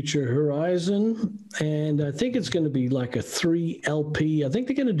the future horizon, and I think it's going to be like a 3 LP. I think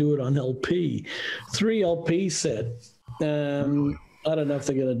they're going to do it on LP, 3 LP set. I don't know if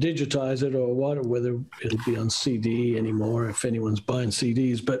they're going to digitize it or what, or whether it'll be on CD anymore, if anyone's buying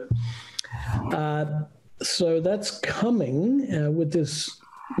CDs. But so that's coming with this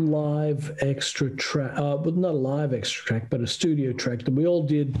live extra track, but not a live extra track, but a studio track that we all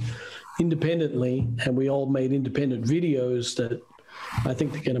did independently, and we all made independent videos that I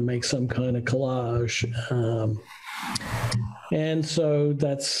think they're going to make some kind of collage. And so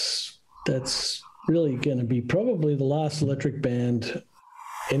that's really going to be probably the last Electric Band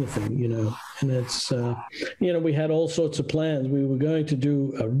anything, you know. And it's, you know, we had all sorts of plans. We were going to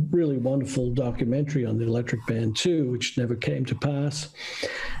do a really wonderful documentary on the Electric Band too, which never came to pass.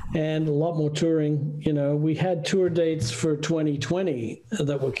 And a lot more touring. You know, we had tour dates for 2020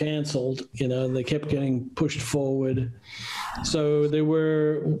 that were canceled, you know, and they kept getting pushed forward. So there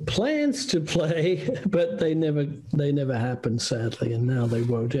were plans to play, but they never happened, sadly, and now they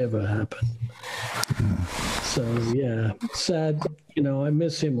won't ever happen. So yeah, sad. I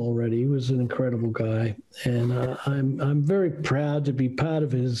miss him already. He was an incredible guy, and I'm very proud to be part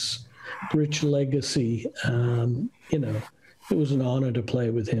of his rich legacy. It was an honor to play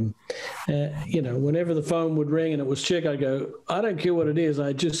with him. Whenever the phone would ring and it was Chick, I'd go, I don't care what it is.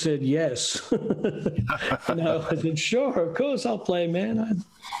 I just said yes. I said, sure, of course I'll play, man.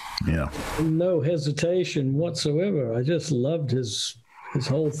 No hesitation whatsoever. I just loved his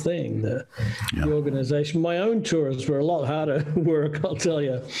whole thing, the organization. My own tours were a lot harder work, I'll tell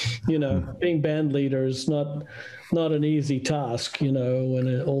you. Being band leader is not an easy task, when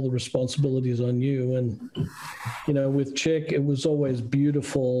all the responsibilities on you. And, with Chick, it was always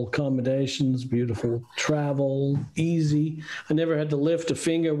beautiful accommodations, beautiful travel, easy. I never had to lift a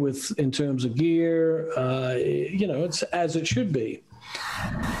finger in terms of gear. It's as it should be.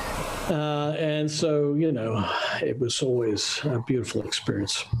 And so, it was always a beautiful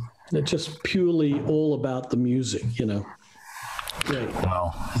experience. It's just purely all about the music, Great.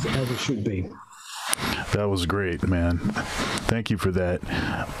 Wow. As it should be. That was great, man. Thank you for that.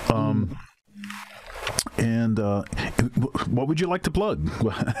 And what would you like to plug?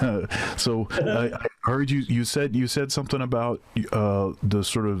 So I heard you said something about the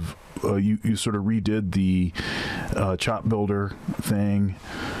sort of you sort of redid the chop builder thing.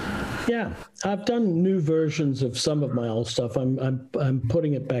 Yeah, I've done new versions of some of my old stuff. I'm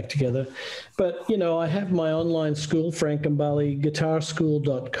putting it back together. But, I have my online school,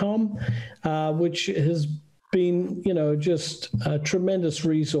 frankgambaleguitarschool.com, which has been, just a tremendous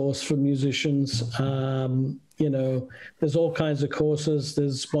resource for musicians. There's all kinds of courses.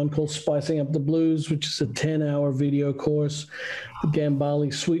 There's one called Spicing Up the Blues, which is a 10-hour video course. The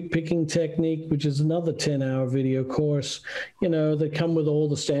Gambale Sweep Picking Technique, which is another 10-hour video course. They come with all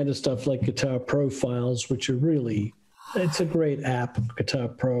the standard stuff like Guitar Profiles, which are really, it's a great app. Guitar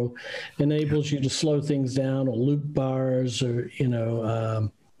Pro enables you to slow things down or loop bars or,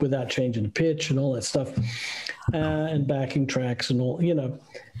 without changing the pitch and all that stuff, and backing tracks and all,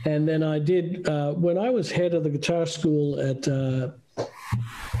 And then I did, when I was head of the guitar school at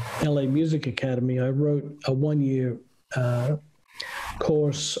LA Music Academy, I wrote a 1-year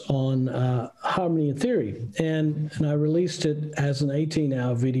course on harmony and theory. And I released it as an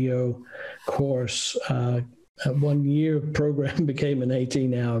 18-hour video course. A 1-year program became an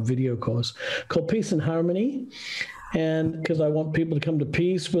 18-hour video course called Peace and Harmony. And because I want people to come to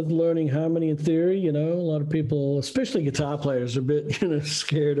peace with learning harmony and theory, a lot of people, especially guitar players, are a bit,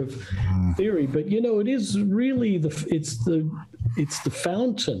 scared of theory. But it is really it's the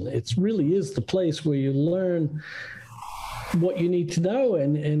fountain. It really is the place where you learn what you need to know,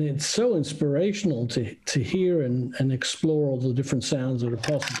 and it's so inspirational to hear and explore all the different sounds that are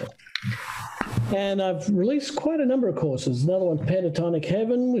possible. And I've released quite a number of courses. Another one, Pentatonic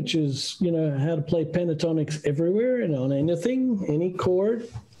Heaven, which is, how to play pentatonics everywhere and on anything, any chord.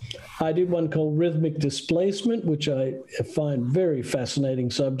 I did one called Rhythmic Displacement, which I find very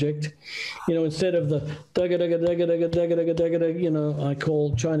fascinating subject. Instead of the da-ga-da-ga-da-ga-da-ga-da-ga-da-ga-da, I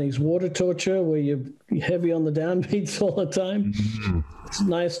call Chinese water torture, where you're heavy on the downbeats all the time. Mm-hmm. It's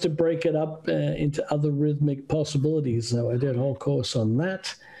nice to break it up into other rhythmic possibilities. So I did a whole course on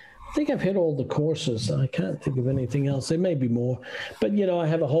that. I think I've hit all the courses. I can't think of anything else. There may be more. But, I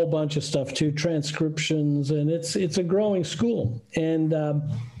have a whole bunch of stuff too, transcriptions, and it's a growing school. And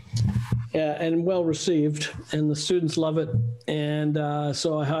well received, and the students love it. And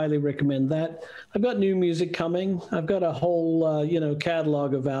so I highly recommend that. I've got new music coming. I've got a whole,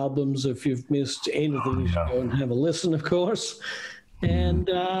 catalog of albums. If you've missed anything, you should go and have a listen, of course. And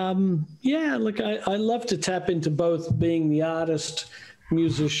I love to tap into both being the artist,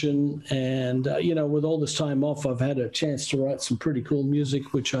 musician, and with all this time off, I've had a chance to write some pretty cool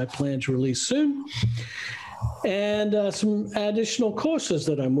music, which I plan to release soon, and some additional courses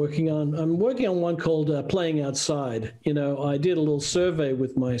that I'm working on. I'm working on one called Playing Outside. I did a little survey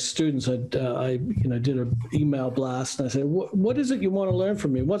with my students. I did an email blast, and I said, what is it you want to learn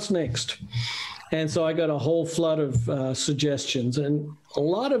from me? What's next? And so I got a whole flood of suggestions, and a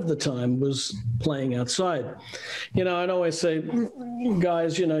lot of the time was playing outside. I'd always say,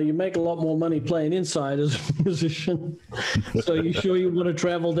 guys, you make a lot more money playing inside as a musician. So you sure you want to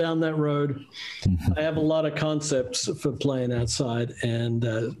travel down that road? I have a lot of concepts for playing outside, and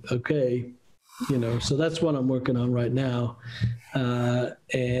so that's what I'm working on right now.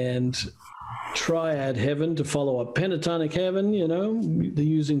 And Triad Heaven to follow up Pentatonic Heaven, they're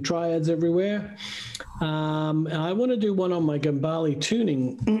using triads everywhere. I want to do one on my Gambale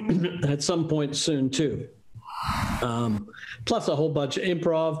tuning at some point soon too. Plus a whole bunch of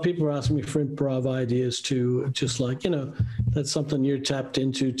improv. People are asking me for improv ideas too, just like, that's something you're tapped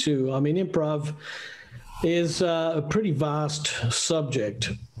into too. I mean, improv is a pretty vast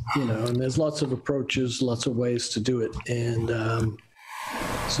subject, and there's lots of approaches, lots of ways to do it. And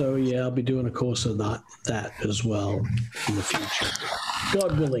so, yeah, I'll be doing a course of that as well in the future,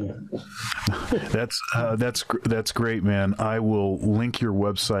 God willing. That's great, man. I will link your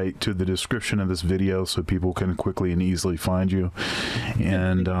website to the description of this video so people can quickly and easily find you.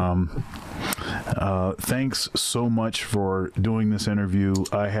 And thanks so much for doing this interview.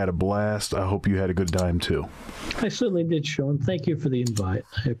 I had a blast. I hope you had a good time too. I certainly did, Sean. Thank you for the invite.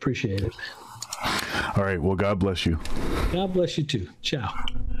 I appreciate it. All right. Well, God bless you. God bless you too. Ciao.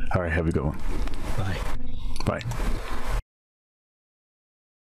 All right. Have a good one. Bye. Bye.